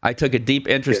stopped, I took a deep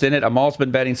interest in it. Amal's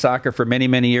been betting soccer for many,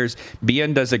 many years.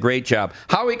 beIN does a great job.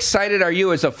 How excited are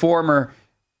you as a former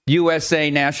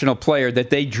USA national player that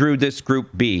they drew this Group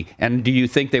B? And do you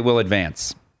think they will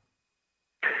advance?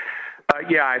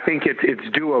 Yeah, I think it's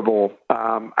doable.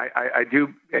 I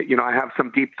do. I have some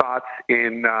deep thoughts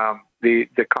in the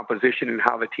composition and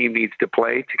how the team needs to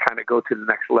play to kind of go to the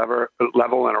next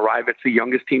level and arrive. It's the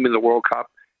youngest team in the World Cup,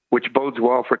 which bodes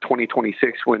well for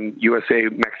 2026 when USA,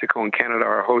 Mexico, and Canada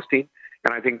are hosting.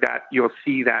 And I think that you'll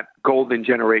see that golden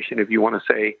generation, if you want to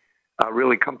say,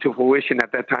 really come to fruition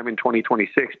at that time in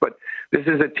 2026. But this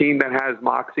is a team that has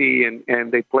moxie,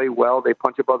 and they play well. They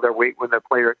punch above their weight when they're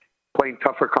playing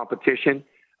tougher competition.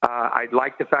 I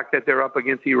like the fact that they're up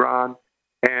against Iran.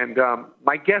 And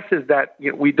my guess is that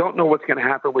we don't know what's going to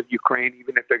happen with Ukraine,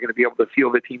 even if they're going to be able to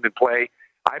field the team and play.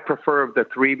 I prefer of the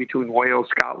three between Wales,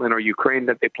 Scotland, or Ukraine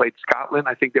that they played Scotland.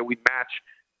 I think that we match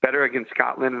better against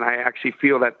Scotland, and I actually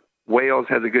feel that Wales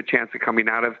has a good chance of coming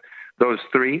out of those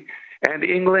three. And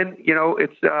England,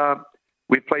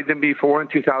 we played them before in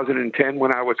 2010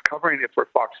 when I was covering it for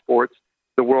Fox Sports,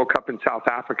 the World Cup in South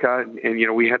Africa,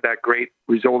 and we had that great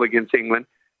result against England,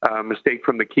 mistake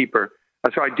from the keeper.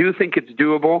 So I do think it's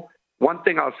doable. One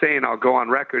thing I'll say, and I'll go on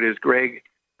record, is Greg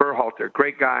Berhalter,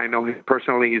 great guy. I know him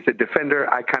personally. He's a defender.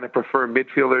 I kind of prefer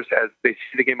midfielders as they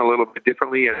see the game a little bit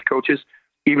differently as coaches,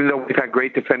 even though we've had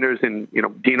great defenders and,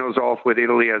 Dino Zoff with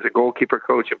Italy as a goalkeeper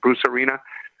coach and Bruce Arena.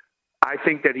 I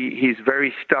think that he's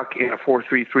very stuck in a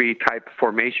 4-3-3 type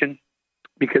formation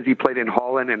because he played in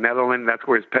Holland and Netherlands. That's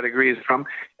where his pedigree is from.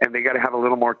 And they got to have a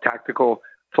little more tactical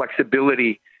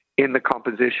flexibility in the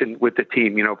composition with the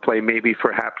team, play maybe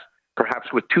perhaps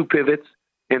with two pivots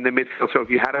in the midfield. So if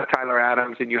you had a Tyler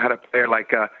Adams and you had a player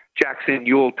like a Jackson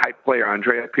Ewell type player,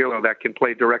 Andrea Pirlo, that can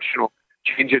play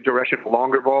change of direction,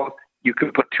 longer ball, you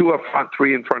could put two up front,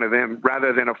 three in front of them,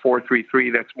 rather than a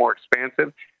 4-3-3 that's more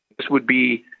expansive. This would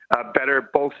be better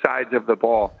both sides of the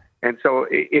ball. And so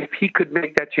if he could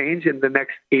make that change in the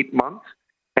next 8 months,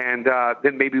 and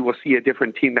then maybe we'll see a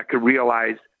different team that could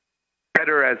realize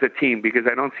better as a team, because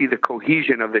I don't see the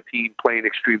cohesion of the team playing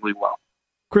extremely well.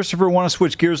 Christopher, I want to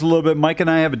switch gears a little bit. Mike and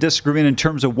I have a disagreement in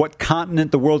terms of what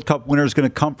continent the World Cup winner is going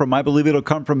to come from. I believe it'll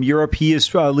come from Europe. He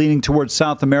is leaning towards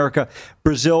South America,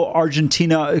 Brazil,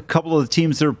 Argentina, a couple of the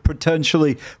teams that are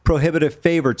potentially prohibitive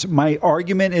favorites. My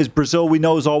argument is Brazil, we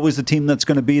know, is always the team that's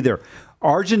going to be there.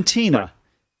 Argentina,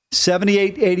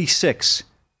 78-86.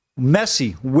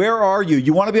 Messi, where are you?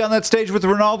 You want to be on that stage with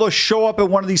Ronaldo? Show up at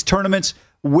one of these tournaments.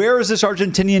 Where is this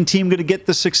Argentinian team going to get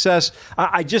the success?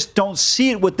 I just don't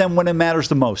see it with them when it matters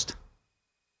the most.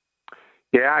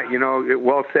 Yeah,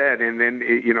 well said. And then,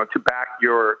 to back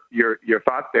your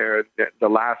thought there, the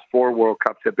last four World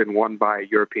Cups have been won by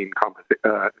European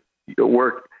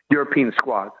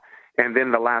squads. And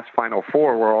then the last final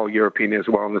four were all European as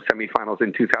well in the semifinals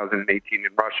in 2018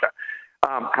 in Russia.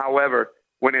 However,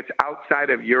 when it's outside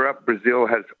of Europe, Brazil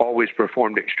has always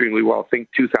performed extremely well. Think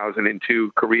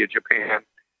 2002, Korea, Japan.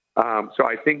 So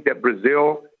I think that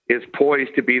Brazil is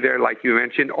poised to be there, like you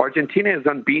mentioned. Argentina is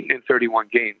unbeaten in 31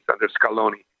 games under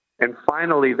Scaloni. And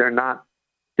finally, they're not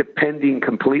depending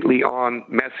completely on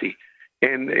Messi.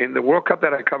 And in the World Cup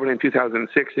that I covered in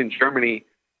 2006 in Germany,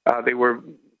 they were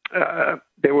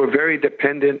very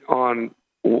dependent on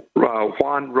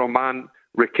Juan Roman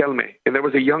Riquelme. And there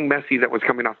was a young Messi that was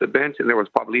coming off the bench, and there was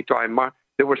Pablito Aymar.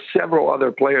 There were several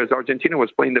other players. Argentina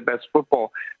was playing the best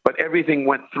football, but everything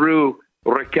went through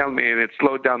Riquelme, and it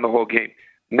slowed down the whole game.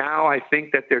 Now I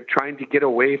think that they're trying to get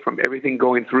away from everything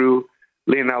going through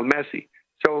Lionel Messi.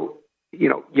 So,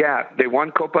 they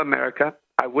won Copa America.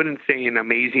 I wouldn't say in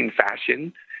amazing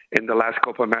fashion in the last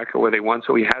Copa America where they won,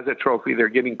 so he has a trophy. They're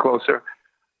getting closer.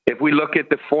 If we look at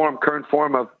the current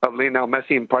form of Lionel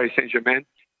Messi in Paris Saint-Germain,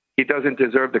 he doesn't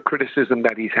deserve the criticism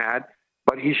that he's had,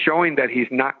 but he's showing that he's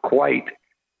not quite,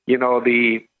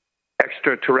 the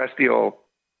extraterrestrial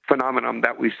phenomenon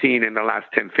that we've seen in the last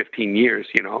 10, 15 years,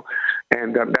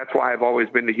 And that's why I've always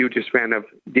been the hugest fan of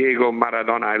Diego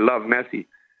Maradona. I love Messi.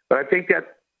 But I think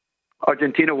that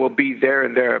Argentina will be there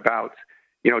and thereabouts,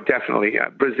 definitely.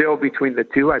 Brazil, between the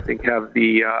two, I think have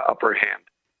the upper hand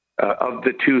of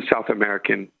the two South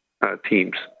American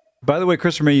teams. By the way,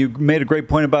 Christopher, you made a great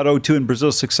point about 0-2 and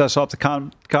Brazil's success off the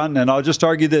continent. I'll just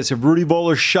argue this. If Rudy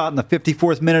Voeller's shot in the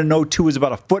 54th minute in 0-2 is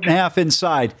about a foot and a half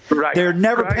inside, they're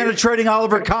never penetrating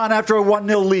Oliver Kahn after a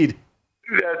 1-0 lead.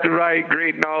 That's right.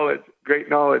 Great knowledge.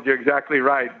 You're exactly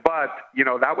right. But,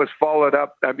 that was followed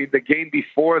up. I mean, the game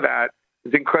before that,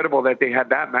 it's incredible that they had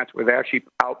that match where they actually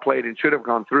outplayed and should have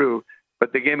gone through.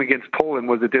 But the game against Poland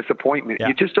was a disappointment. Yeah.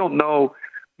 You just don't know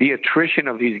the attrition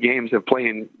of these games of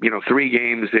playing, 3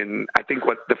 games. And I think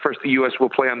the U.S. will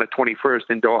play on the 21st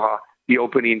in Doha, the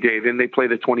opening day. Then they play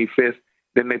the 25th.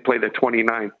 Then they play the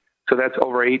 29th. So that's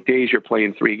over 8 days you're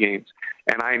playing 3 games.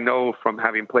 And I know from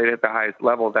having played at the highest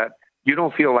level that you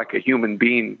don't feel like a human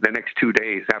being the next 2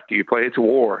 days after you play. It's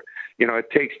war. It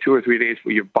takes 2 or 3 days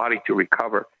for your body to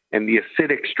recover. And the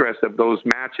acidic stress of those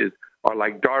matches are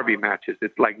like derby matches.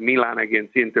 It's like Milan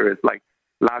against Inter. It's like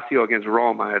Lazio against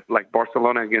Roma. It's like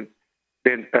Barcelona against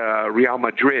Real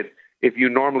Madrid. If you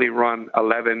normally run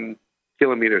 11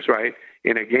 kilometers, right?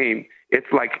 in a game, it's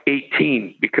like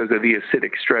 18 because of the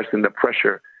acidic stress and the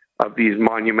pressure of these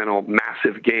monumental,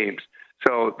 massive games.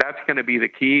 So that's going to be the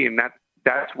key, and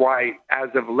that's why, as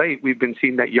of late, we've been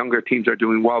seeing that younger teams are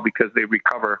doing well because they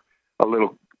recover a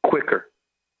little quicker.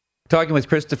 Talking with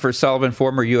Christopher Sullivan,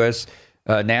 former U.S.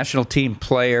 National team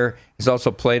player. He's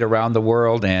also played around the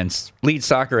world and lead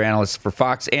soccer analyst for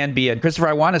Fox and BN. Christopher,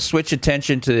 I want to switch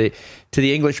attention to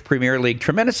the English Premier League.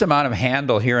 Tremendous amount of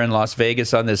handle here in Las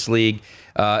Vegas on this league.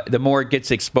 The more it gets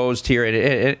exposed here,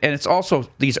 and it's also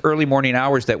these early morning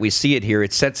hours that we see it here.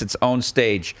 It sets its own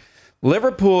stage.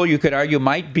 Liverpool, you could argue,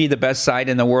 might be the best side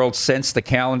in the world since the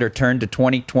calendar turned to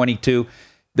 2022.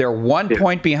 They're 1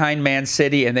 point behind Man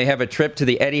City, and they have a trip to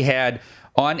the Etihad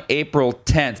on April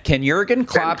 10th. Can Jurgen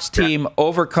Klopp's team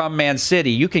overcome Man City?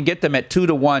 You can get them at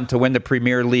 2-1 to win the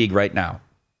Premier League right now.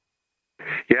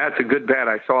 Yeah, it's a good bet.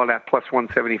 I saw that plus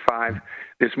 175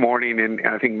 this morning, and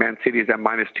I think Man City is at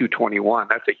minus 221.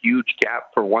 That's a huge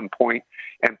gap for 1 point,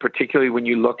 and particularly when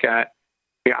you look at,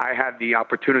 I had the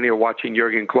opportunity of watching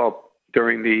Jurgen Klopp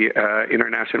during the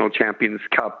International Champions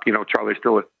Cup, Charlie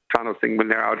Stillitano's thing when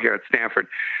they're out here at Stanford.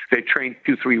 They trained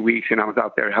 2-3 weeks, and I was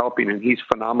out there helping, and he's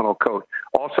a phenomenal coach.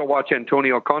 Also watch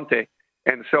Antonio Conte.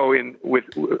 And so on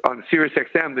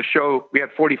SiriusXM, the show, we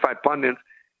had 45 pundits,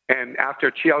 and after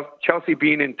Chelsea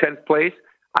being in 10th place,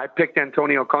 I picked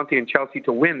Antonio Conte and Chelsea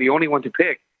to win, the only one to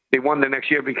pick. They won the next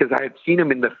year because I had seen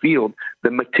him in the field,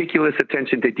 the meticulous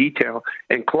attention to detail,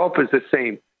 and Klopp is the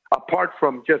same. Apart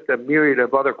from just a myriad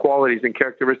of other qualities and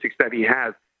characteristics that he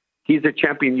has, he's a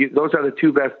champion. Those are the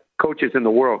two best coaches in the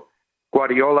world,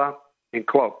 Guardiola and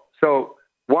Klopp. So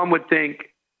one would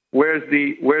think, where's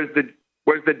the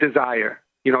desire?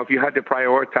 If you had to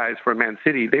prioritize for Man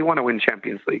City, they want to win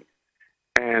Champions League.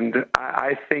 And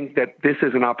I think that this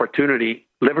is an opportunity.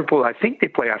 Liverpool, I think they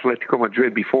play Atletico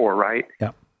Madrid before, right?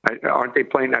 Yeah. Aren't they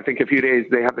playing? I think a few days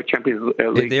they have the Champions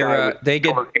League. They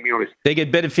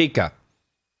get Benfica.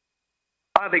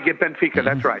 They get Benfica. Mm-hmm.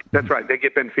 That's right. They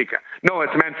get Benfica. No,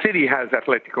 it's Man City has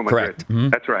Atletico Madrid. Correct. Mm-hmm.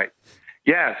 That's right.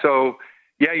 Yeah. So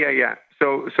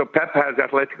So Pep has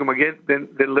Atletico Madrid, then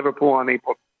Liverpool on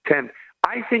April 10th.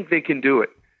 I think they can do it.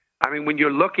 I mean, when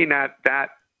you're looking at that,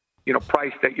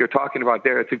 price that you're talking about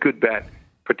there, it's a good bet,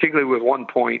 particularly with 1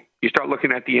 point. You start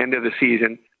looking at the end of the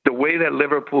season, the way that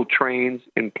Liverpool trains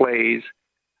and plays,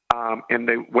 and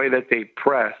the way that they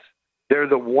press, they're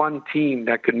the one team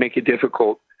that could make it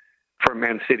difficult for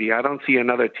Man City. I don't see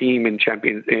another team in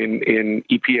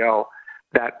EPL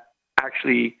that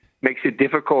actually makes it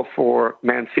difficult for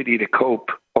Man City to cope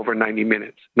over 90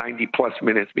 plus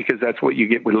minutes, because that's what you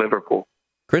get with Liverpool.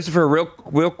 Christopher,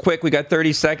 real quick, we got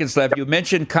 30 seconds left. You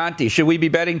mentioned Conte. Should we be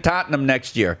betting Tottenham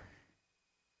next year?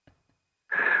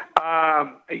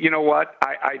 You know what?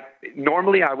 I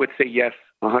normally I would say yes,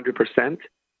 100%.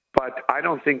 But I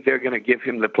don't think they're going to give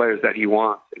him the players that he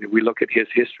wants. And if we look at his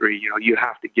history, you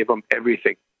have to give him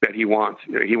everything that he wants.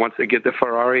 He wants to get the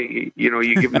Ferrari,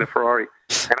 you give him the Ferrari.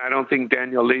 And I don't think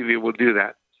Daniel Levy will do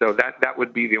that. So that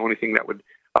would be the only thing that would.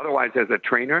 Otherwise, as a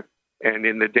trainer, and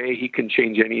in the day, he can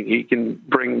change he can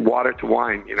bring water to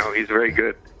wine. He's very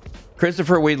good.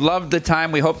 Christopher, we loved the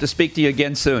time. We hope to speak to you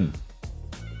again soon.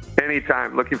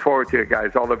 Anytime. Looking forward to it,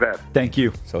 guys. All the best. Thank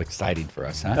you. So exciting for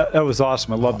us, huh? That was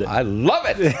awesome. I loved it. I love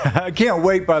it. I can't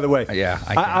wait, by the way. Yeah.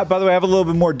 By the way, I have a little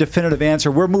bit more definitive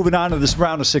answer. We're moving on to this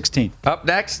round of 16. Up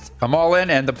next, I'm all in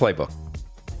and the playbook.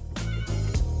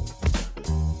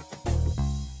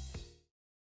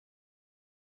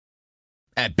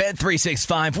 At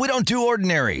Bet365, we don't do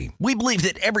ordinary. We believe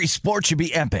that every sport should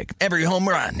be epic. Every home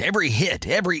run, every hit,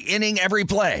 every inning, every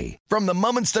play. From the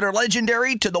moments that are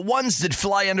legendary to the ones that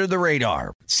fly under the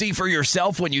radar. See for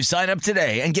yourself when you sign up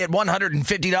today and get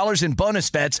 $150 in bonus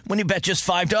bets when you bet just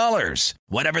 $5.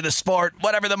 Whatever the sport,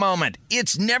 whatever the moment,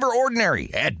 it's never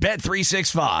ordinary at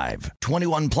Bet365.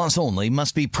 21 plus only.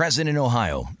 Must be present in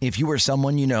Ohio. If you or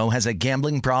someone you know has a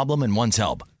gambling problem and wants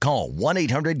help, call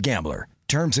 1-800-GAMBLER.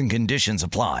 Terms and conditions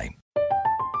apply.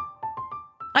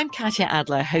 I'm Katya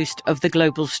Adler, host of The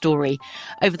Global Story.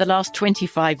 Over the last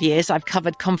 25 years, I've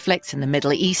covered conflicts in the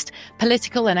Middle East,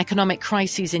 political and economic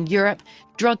crises in Europe,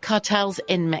 drug cartels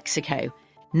in Mexico.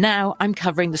 Now I'm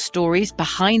covering the stories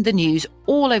behind the news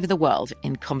all over the world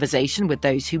in conversation with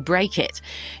those who break it.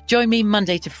 Join me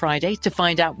Monday to Friday to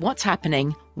find out what's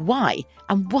happening, why,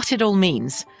 and what it all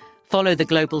means. Follow The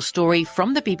Global Story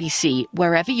from the BBC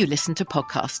wherever you listen to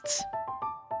podcasts.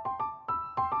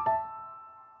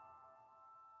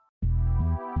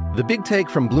 The Big Take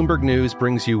from Bloomberg News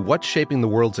brings you what's shaping the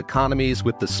world's economies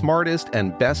with the smartest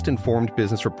and best-informed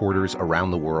business reporters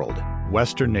around the world.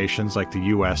 Western nations like the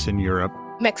U.S. and Europe.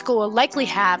 Mexico will likely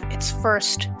have its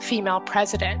first female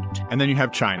president. And then you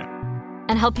have China.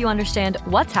 And help you understand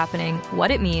what's happening, what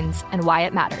it means, and why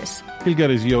it matters. He'll get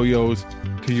his yo-yos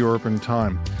to Europe in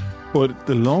time. But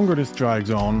the longer this drags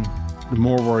on, the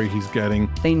more worry he's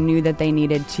getting. They knew that they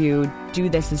needed to do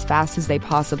this as fast as they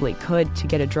possibly could to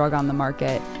get a drug on the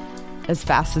market as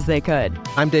fast as they could.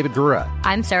 I'm David Gura.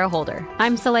 I'm Sarah Holder.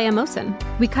 I'm Saleha Mohsen.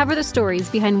 We cover the stories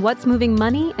behind what's moving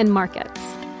money and markets.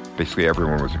 Basically,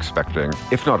 everyone was expecting,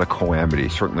 if not a calamity,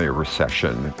 certainly a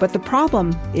recession. But the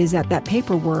problem is that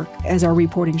paperwork, as our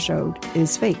reporting showed,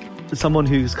 is fake. As someone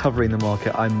who's covering the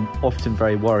market, I'm often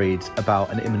very worried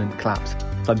about an imminent collapse.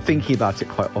 So I'm thinking about it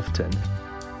quite often.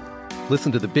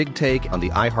 Listen to The Big Take on the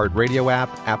iHeartRadio app,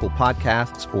 Apple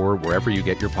Podcasts, or wherever you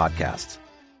get your podcasts.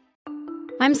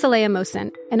 I'm Saleha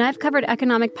Mohsen, and I've covered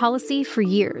economic policy for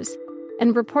years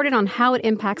and reported on how it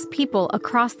impacts people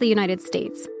across the United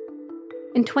States.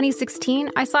 In 2016,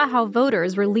 I saw how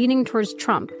voters were leaning towards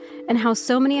Trump and how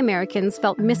so many Americans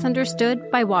felt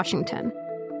misunderstood by Washington.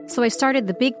 So I started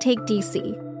The Big Take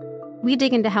DC. We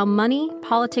dig into how money,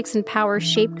 politics, and power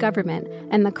shape government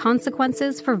and the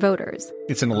consequences for voters.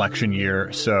 It's an election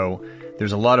year, so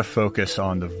there's a lot of focus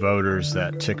on the voters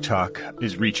that TikTok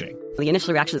is reaching. The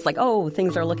initial reaction is like, oh,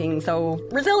 things are looking so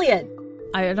resilient.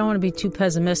 I don't want to be too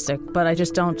pessimistic, but I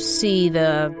just don't see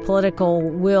the political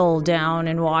will down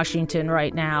in Washington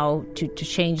right now to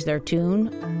change their tune.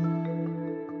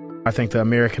 I think the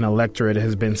American electorate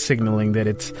has been signaling that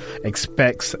it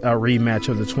expects a rematch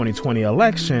of the 2020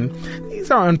 election.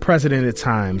 These are unprecedented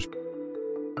times.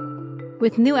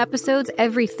 With new episodes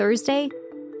every Thursday,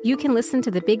 you can listen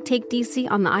to The Big Take DC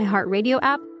on the iHeartRadio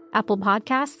app, Apple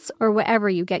Podcasts, or wherever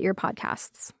you get your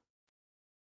podcasts.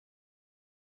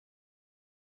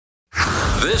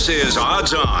 This is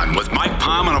Odds On with Mike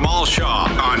Palm and Amal Shaw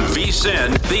on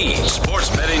VSiN, the Sports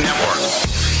Betting Network.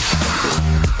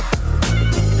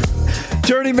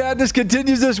 Journey Madness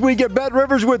continues this week at Bet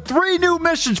Rivers with 3 new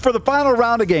missions for the final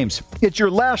round of games. It's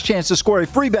your last chance to score a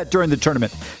free bet during the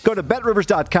tournament. Go to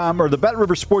BetRivers.com or the Bet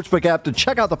Rivers Sportsbook app to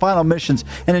check out the final missions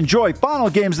and enjoy final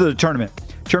games of the tournament.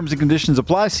 Terms and conditions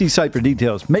apply. See site for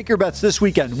details. Make your bets this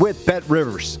weekend with Bet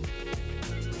Rivers.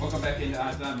 Welcome back into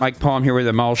Odds On. Mike Palm here with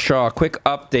Amal Shaw. Quick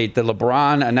update. The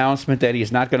LeBron announcement that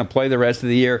he's not going to play the rest of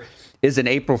the year is an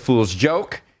April Fool's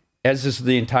joke. As is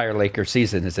the entire Lakers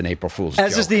season is an April Fool's joke.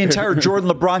 As is the entire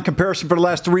Jordan-LeBron comparison for the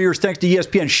last 3 years, thanks to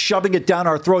ESPN shoving it down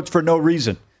our throats for no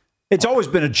reason. It's always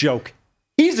been a joke.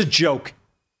 He's a joke.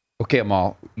 Okay,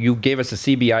 Amal, you gave us a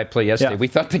CBI play yesterday. Yeah. We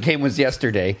thought the game was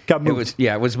yesterday. Got moved.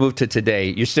 It was moved to today.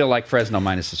 You still like Fresno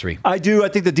minus the 3? I do. I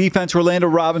think the defense, Orlando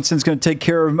Robinson's going to take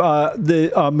care of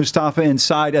the Mustafa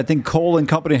inside. I think Cole and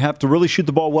company have to really shoot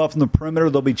the ball well from the perimeter.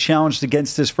 They'll be challenged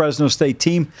against this Fresno State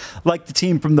team, like the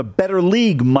team from the better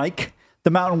league, Mike,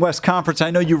 the Mountain West Conference. I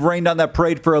know you've rained on that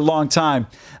parade for a long time,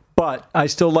 but I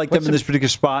still like them in this particular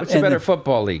spot. What's the better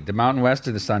football league, the Mountain West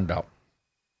or the Sun Belt?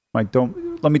 Mike,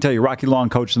 let me tell you, Rocky Long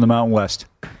coached in the Mountain West.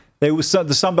 The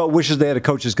Sun Belt wishes they had a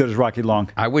coach as good as Rocky Long.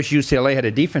 I wish UCLA had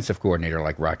a defensive coordinator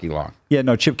like Rocky Long. Yeah,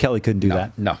 no, Chip Kelly couldn't do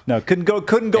that. No, couldn't go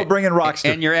bring in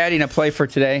Rockster. And you're adding a play for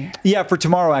today? Yeah, for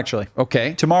tomorrow, actually.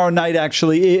 Okay. Tomorrow night,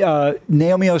 actually,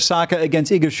 Naomi Osaka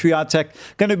against Iga Swiatek.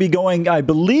 Going to be going, I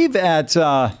believe, at...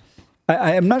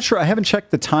 I'm not sure. I haven't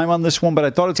checked the time on this one, but I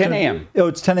thought it's 10 a.m. Oh,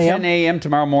 it's 10 a.m.? 10 a.m.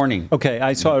 tomorrow morning. Okay,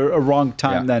 I saw a wrong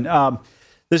time then.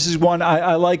 This is one,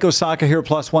 I like Osaka here,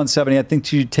 plus 170. I think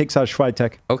she takes out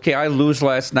Swiatek. Okay, I lose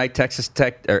last night. Texas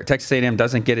A&M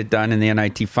doesn't get it done in the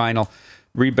NIT final.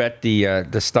 Rebet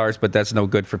the Stars, but that's no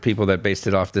good for people that based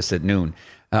it off this at noon.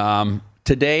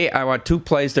 Today, I want 2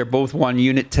 plays. They're both 1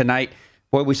 unit tonight.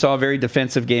 Boy, we saw a very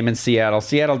defensive game in Seattle.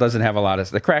 Seattle doesn't have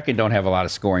the Kraken don't have a lot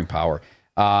of scoring power.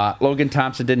 Logan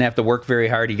Thompson didn't have to work very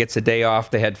hard. He gets a day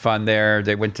off. They had fun there.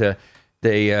 They went to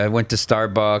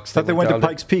Starbucks. They went to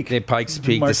Pikes Peak. Pikes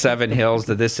Peak, the Seven Hills,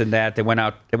 the this and that. They went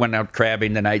out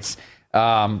crabbing the nights.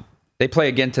 They play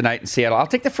again tonight in Seattle. I'll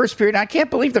take the first period. I can't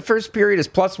believe the first period is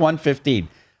plus 115,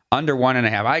 under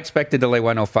 1.5. I expected to lay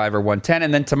 105 or 110.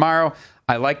 And then tomorrow,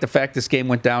 I like the fact this game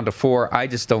went down to 4. I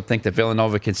just don't think that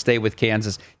Villanova can stay with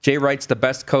Kansas. Jay Wright's the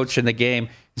best coach in the game.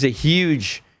 There's a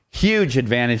huge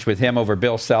advantage with him over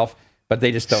Bill Self, but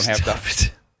they just don't have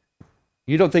that.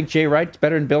 You don't think Jay Wright's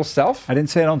better than Bill Self? I didn't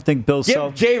say I don't think Bill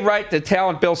Self. Give Jay Wright the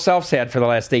talent Bill Self's had for the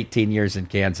last 18 years in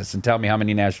Kansas and tell me how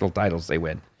many national titles they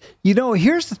win. You know,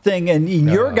 here's the thing, and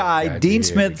your guy, Dean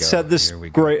Smith, said this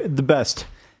the best.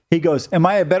 He goes, am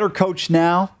I a better coach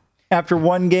now after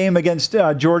one game against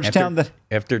Georgetown?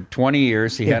 After 20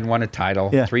 years, he hadn't won a title,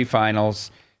 3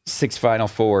 finals, 6 Final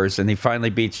Fours, and he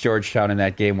finally beats Georgetown in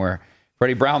that game where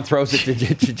Freddie Brown throws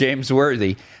it to James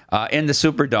Worthy in the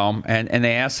Superdome, and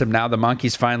they asked him, now the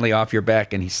monkey's finally off your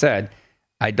back, and he said,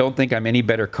 I don't think I'm any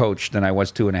better coach than I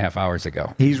was 2.5 hours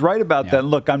ago. He's right about that.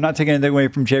 Look, I'm not taking anything away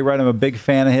from Jay Wright. I'm a big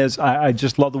fan of his. I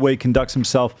just love the way he conducts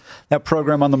himself. That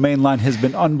program on the main line has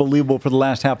been unbelievable for the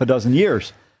last half a dozen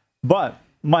years. But,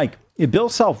 Mike, if Bill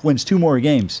Self wins 2 more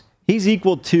games, he's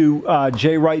equal to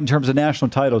Jay Wright in terms of national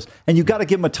titles. And you've got to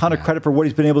give him a ton of credit for what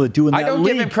he's been able to do in that league. I don't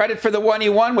give him credit for the one he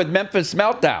won with Memphis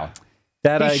Meltdown.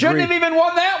 He shouldn't have even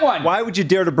won that one. Why would you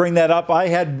dare to bring that up? I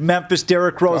had Memphis,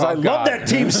 Derrick Rose. I love that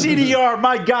team. CDR,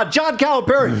 my God. John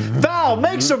Calipari, Val,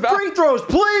 make some free throws,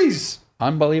 please.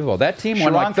 Unbelievable. That team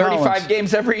won like 35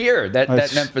 games every year, that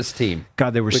Memphis team.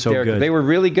 God, they were so good. They were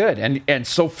really good and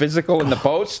so physical in the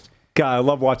post. God, I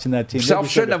love watching that team. Self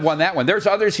shouldn't have won that one. There's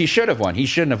others he should have won. He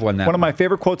shouldn't have won that one. One of my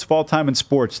favorite quotes of all time in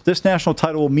sports. This national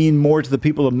title will mean more to the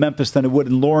people of Memphis than it would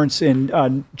in Lawrence,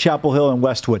 in Chapel Hill, and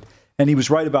Westwood. And he was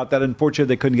right about that.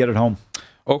 Unfortunately, they couldn't get it home.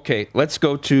 Okay, let's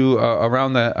go to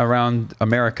around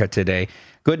America today.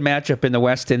 Good matchup in the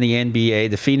West in the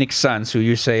NBA. The Phoenix Suns, who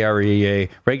you say are a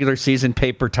regular season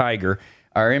paper tiger,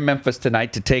 are in Memphis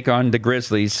tonight to take on the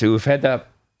Grizzlies, who've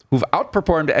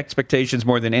outperformed expectations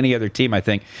more than any other team, I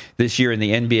think, this year in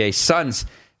the NBA. Suns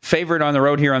favored on the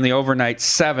road here on the overnight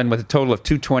 7 with a total of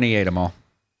 228 them all.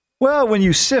 Well, when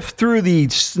you sift through the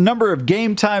number of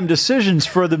game-time decisions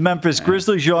for the Memphis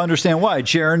Grizzlies, you'll understand why.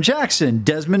 Jaren Jackson,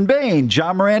 Desmond Bane,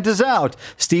 John Morant is out,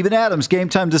 Steven Adams,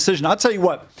 game-time decision. I'll tell you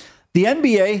what, the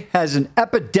NBA has an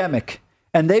epidemic,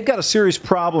 and they've got a serious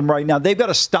problem right now. They've got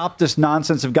to stop this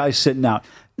nonsense of guys sitting out.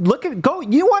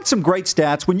 You want some great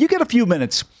stats? When you get a few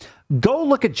minutes, go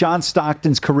look at John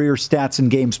Stockton's career stats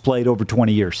and games played over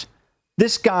 20 years.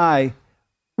 This guy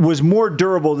was more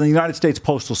durable than the United States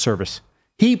Postal Service.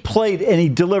 He played and he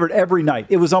delivered every night.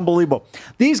 It was unbelievable.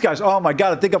 These guys, oh my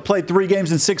God, I think I played 3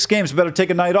 games in 6 games. Better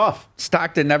take a night off.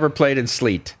 Stockton never played in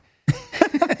sleet.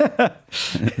 In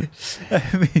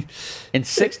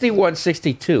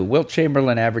 61-62, Wilt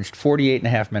Chamberlain averaged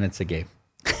 48.5 minutes a game.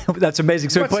 That's amazing.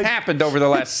 So what's happened over the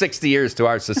last 60 years to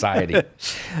our society?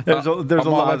 There's a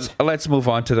lot. Let's move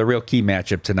on to the real key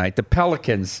matchup tonight. The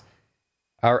Pelicans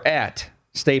are at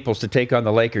Staples to take on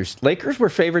the Lakers. Lakers were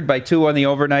favored by 2 on the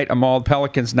overnight. Amal,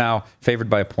 Pelicans now favored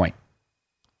by a point.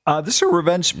 This is a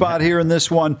revenge spot here in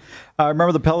this one.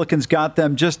 Remember the Pelicans got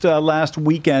them just last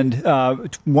weekend,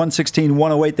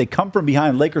 116-108. They come from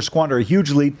behind. Lakers squander a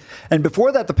huge lead. And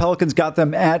before that, the Pelicans got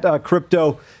them at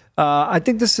Crypto. I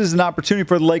think this is an opportunity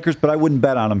for the Lakers, but I wouldn't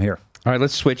bet on them here. All right,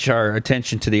 let's switch our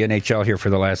attention to the NHL here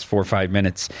for the last 4 or 5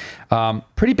 minutes.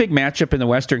 Pretty big matchup in the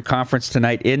Western Conference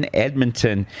tonight in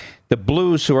Edmonton. The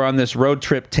Blues, who are on this road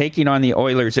trip, taking on the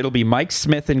Oilers. It'll be Mike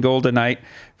Smith in goal tonight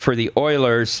for the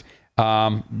Oilers.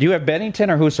 Do you have Bennington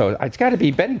or Husso? It's got to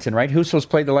be Bennington, right? Husso's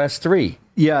played the last 3.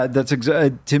 Yeah, that's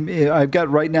exactly. I've got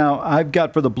right now. I've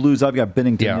got for the Blues. I've got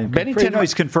Bennington. Yeah, Bennington. No,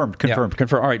 he's confirmed. Confirmed. Yeah,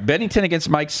 confirmed. All right, Bennington against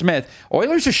Mike Smith.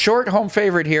 Oilers a short home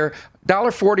favorite here.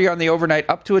 $1.40 on the overnight,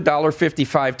 up to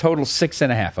 $1.55. Total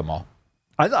 6.5 them all.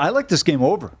 I like this game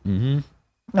over. Mm-hmm.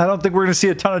 I don't think we're going to see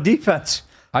a ton of defense.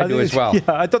 I do as well. Yeah,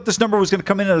 I thought this number was going to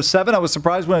come in at a 7. I was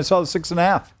surprised when I saw the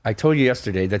 6.5. I told you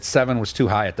yesterday that 7 was too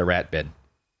high at the rat bid.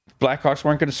 Blackhawks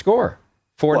weren't going to score.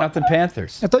 4-0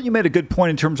 Panthers. I thought you made a good point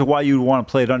in terms of why you want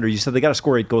to play it under. You said they got to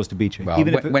score 8 goals to beat you. Well,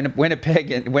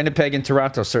 Winnipeg and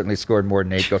Toronto certainly scored more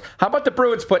than 8 goals. How about the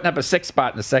Bruins putting up a 6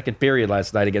 spot in the second period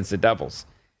last night against the Devils?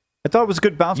 I thought it was a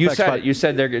good bounce back spot. You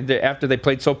said they're after they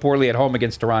played so poorly at home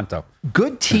against Toronto.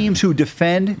 Good teams who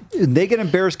defend, they get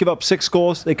embarrassed, give up 6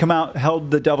 goals. They come out, held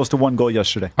the Devils to 1 goal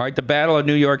yesterday. All right, the Battle of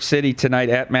New York City tonight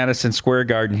at Madison Square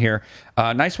Garden here.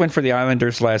 Nice win for the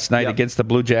Islanders last night against the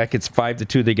Blue Jackets,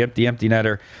 5-2. They get the empty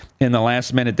netter in the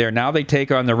last minute there. Now they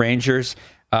take on the Rangers.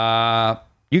 You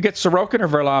get Sorokin or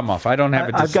Varlamov? I don't have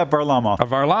it. I've got Varlamov.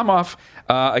 Varlamov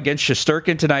against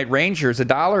Shesterkin tonight. Rangers,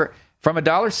 $1. From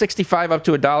 $1.65 up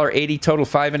to $1.80, total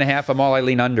 5.5. I'm all I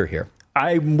lean under here.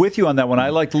 I'm with you on that one. I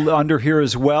like the under here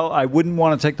as well. I wouldn't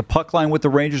want to take the puck line with the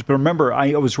Rangers, but remember,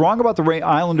 I was wrong about the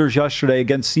Islanders yesterday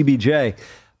against CBJ.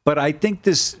 But I think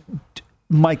this,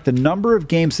 Mike, the number of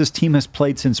games this team has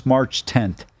played since March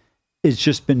 10th has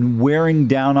just been wearing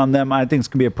down on them. I think it's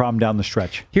going to be a problem down the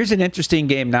stretch. Here's an interesting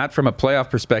game, not from a playoff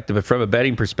perspective, but from a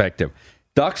betting perspective.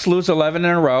 Ducks lose 11 in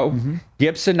a row. Mm-hmm.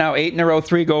 Gibson now 8 in a row,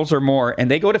 3 goals or more.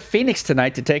 And they go to Phoenix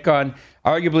tonight to take on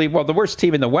arguably, the worst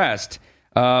team in the West.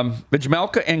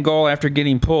 Vejmelka in goal after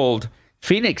getting pulled.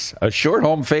 Phoenix, a short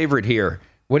home favorite here.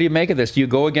 What do you make of this? Do you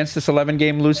go against this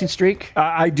 11-game losing streak?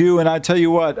 I do, and I tell you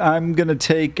what, I'm going to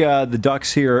take the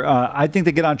Ducks here. I think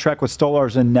they get on track with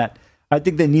Stolarz and net. I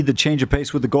think they need the change of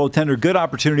pace with the goaltender. Good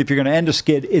opportunity. If you're going to end a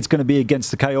skid, it's going to be against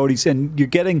the Coyotes. And you're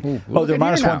getting, they're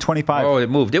minus 125. Oh, it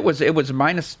moved. It was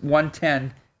minus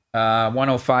 110,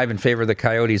 105 in favor of the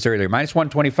Coyotes earlier. Minus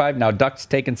 125. Now Ducks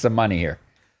taking some money here.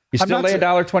 You still lay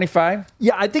 $1.25?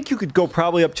 Yeah, I think you could go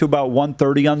probably up to about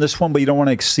 130 on this one, but you don't want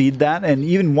to exceed that. And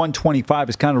even 125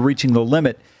 is kind of reaching the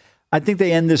limit. I think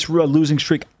they end this losing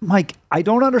streak. Mike, I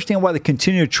don't understand why they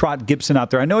continue to trot Gibson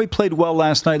out there. I know he played well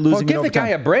last night, losing in overtime. Give the guy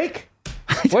a break.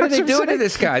 What are they doing to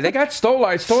this guy? They got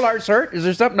Stolar. Stolar's hurt. Is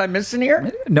there something I'm missing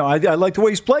here? No, I like the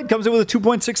way he's played. Comes in with a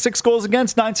 2.66 goals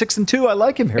against, 9-6-2. I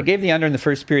like him here. I gave the under in the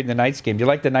first period in the Knights game. Do you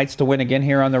like the Knights to win again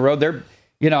here on the road?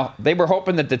 They were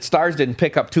hoping that the Stars didn't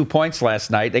pick up 2 points last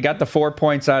night. They got the 4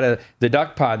 points out of the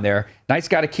duck pond there. Knights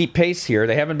got to keep pace here.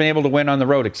 They haven't been able to win on the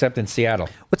road except in Seattle.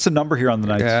 What's the number here on the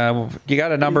Knights? You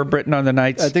got a number, Britain, on the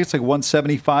Knights? I think it's like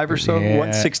 175 or so. Yeah.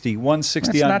 160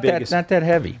 That's on Vegas. Not that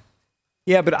heavy.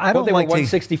 Yeah, but I don't they like were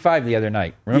 165 the other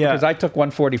night. Remember? Because I took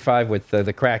 145 with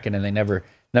the Kraken, and they never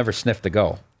sniffed a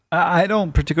goal. I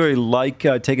don't particularly like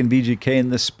taking VGK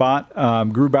in this spot.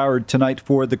 Grubauer tonight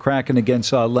for the Kraken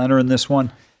against Leonard in this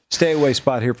one. Stay away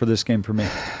spot here for this game for me.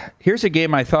 Here's a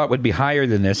game I thought would be higher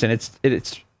than this, and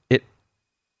it's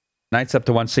Knights up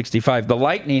to 165. The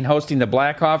Lightning hosting the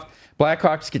Blackhawks.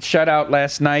 Blackhawks get shut out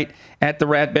last night at the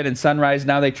Ratbed and Sunrise.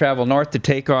 Now they travel north to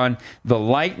take on the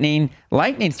Lightning.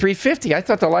 Lightning 350. I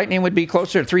thought the Lightning would be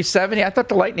closer to 370. I thought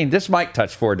the Lightning, this might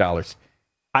touch $4.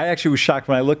 I actually was shocked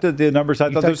when I looked at the numbers. I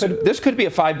thought this could be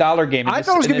a $5 game. I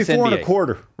thought it was going to be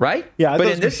 $4.25. Right? Yeah. But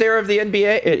in this era of the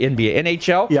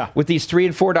NHL, with these $3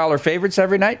 and $4 favorites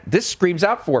every night, this screams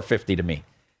out $4.50 to me.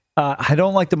 I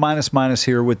don't like the minus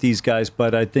here with these guys,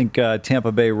 but I think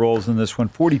Tampa Bay rolls in this one.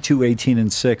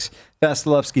 42-18-6.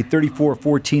 Vasilevsky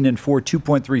 34-14-4,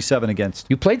 2.37 against.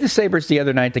 You played the Sabres the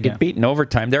other night to get beaten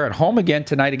overtime. They're at home again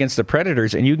tonight against the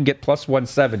Predators, and you can get plus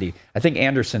 170. I think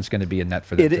Anderson's going to be in net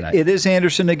for them tonight. It is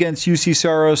Anderson against UC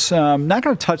Saros. Not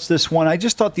going to touch this one. I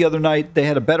just thought the other night they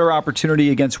had a better opportunity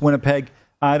against Winnipeg.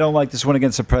 I don't like this one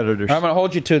against the Predators. I'm going to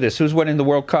hold you to this. Who's winning the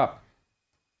World Cup?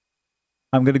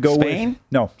 I'm going to go Spain? with...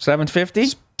 No.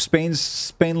 750?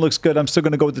 Spain looks good. I'm still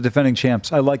going to go with the defending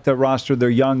champs. I like their roster. They're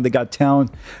young. They got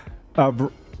talent.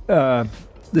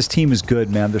 This team is good,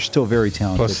 man. They're still very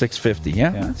talented. Plus 650,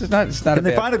 yeah. It's not Can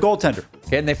they find a goaltender?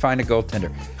 Can they find a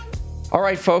goaltender? All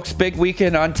right, folks. Big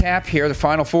weekend on tap here. The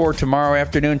Final Four tomorrow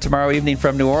afternoon, tomorrow evening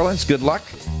from New Orleans. Good luck.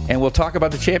 And we'll talk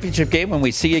about the championship game when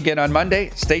we see you again on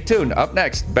Monday. Stay tuned. Up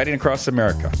next, Betting Across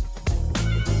America.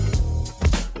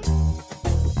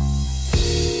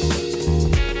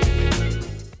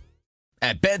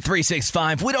 At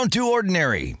Bet365, we don't do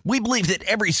ordinary. We believe that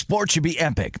every sport should be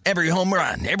epic. Every home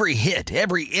run, every hit,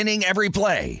 every inning, every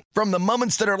play. From the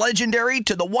moments that are legendary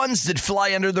to the ones that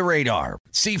fly under the radar.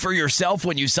 See for yourself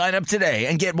when you sign up today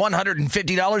and get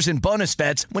 $150 in bonus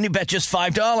bets when you bet just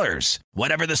 $5.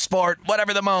 Whatever the sport,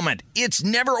 whatever the moment, it's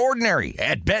never ordinary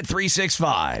at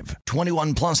Bet365.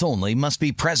 21 plus only. Must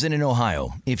be present in Ohio.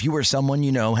 If you or someone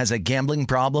you know has a gambling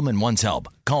problem and wants help,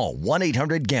 call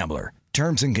 1-800-GAMBLER.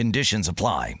 Terms and conditions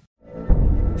apply.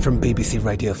 From BBC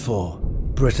Radio 4,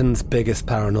 Britain's biggest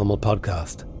paranormal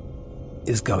podcast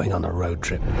is going on a road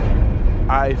trip.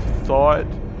 I thought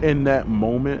in that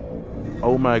moment,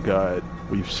 oh my God,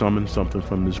 we've summoned something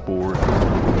from this board.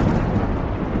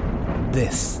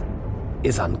 This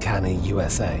is Uncanny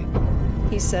USA.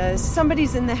 He says,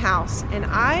 somebody's in the house, and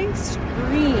I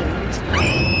screamed...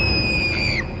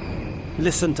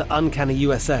 Listen to Uncanny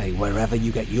USA wherever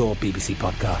you get your BBC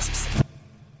podcasts,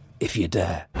 if you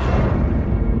dare.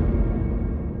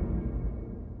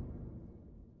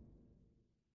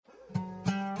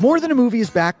 More Than a Movie is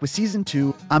back with Season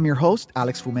 2. I'm your host,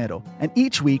 Alex Fumero, and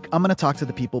each week I'm going to talk to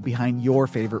the people behind your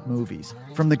favorite movies.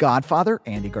 From The Godfather,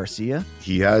 Andy Garcia.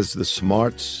 He has the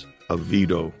smarts of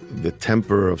Vito, the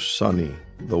temper of Sonny,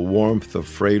 the warmth of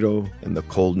Fredo, and the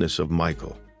coldness of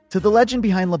Michael. To the legend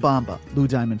behind La Bamba, Lou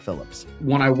Diamond Phillips.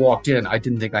 When I walked in, I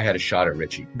didn't think I had a shot at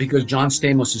Richie because John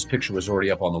Stamos' picture was already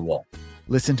up on the wall.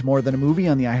 Listen to More Than a Movie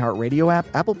on the iHeartRadio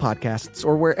app, Apple Podcasts,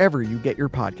 or wherever you get your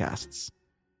podcasts.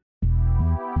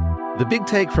 The Big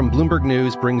Take from Bloomberg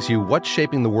News brings you what's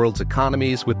shaping the world's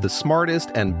economies with the smartest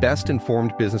and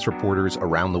best-informed business reporters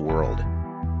around the world.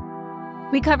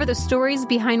 We cover the stories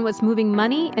behind what's moving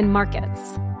money and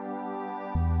markets,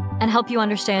 and help you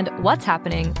understand what's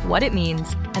happening, what it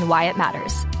means, and why it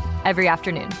matters every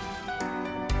afternoon.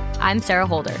 I'm Sarah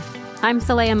Holder. I'm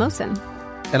Saleha Mohsin.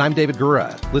 And I'm David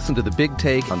Gura. Listen to The Big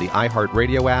Take on the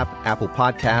iHeartRadio app, Apple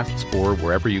Podcasts, or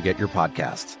wherever you get your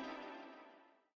podcasts.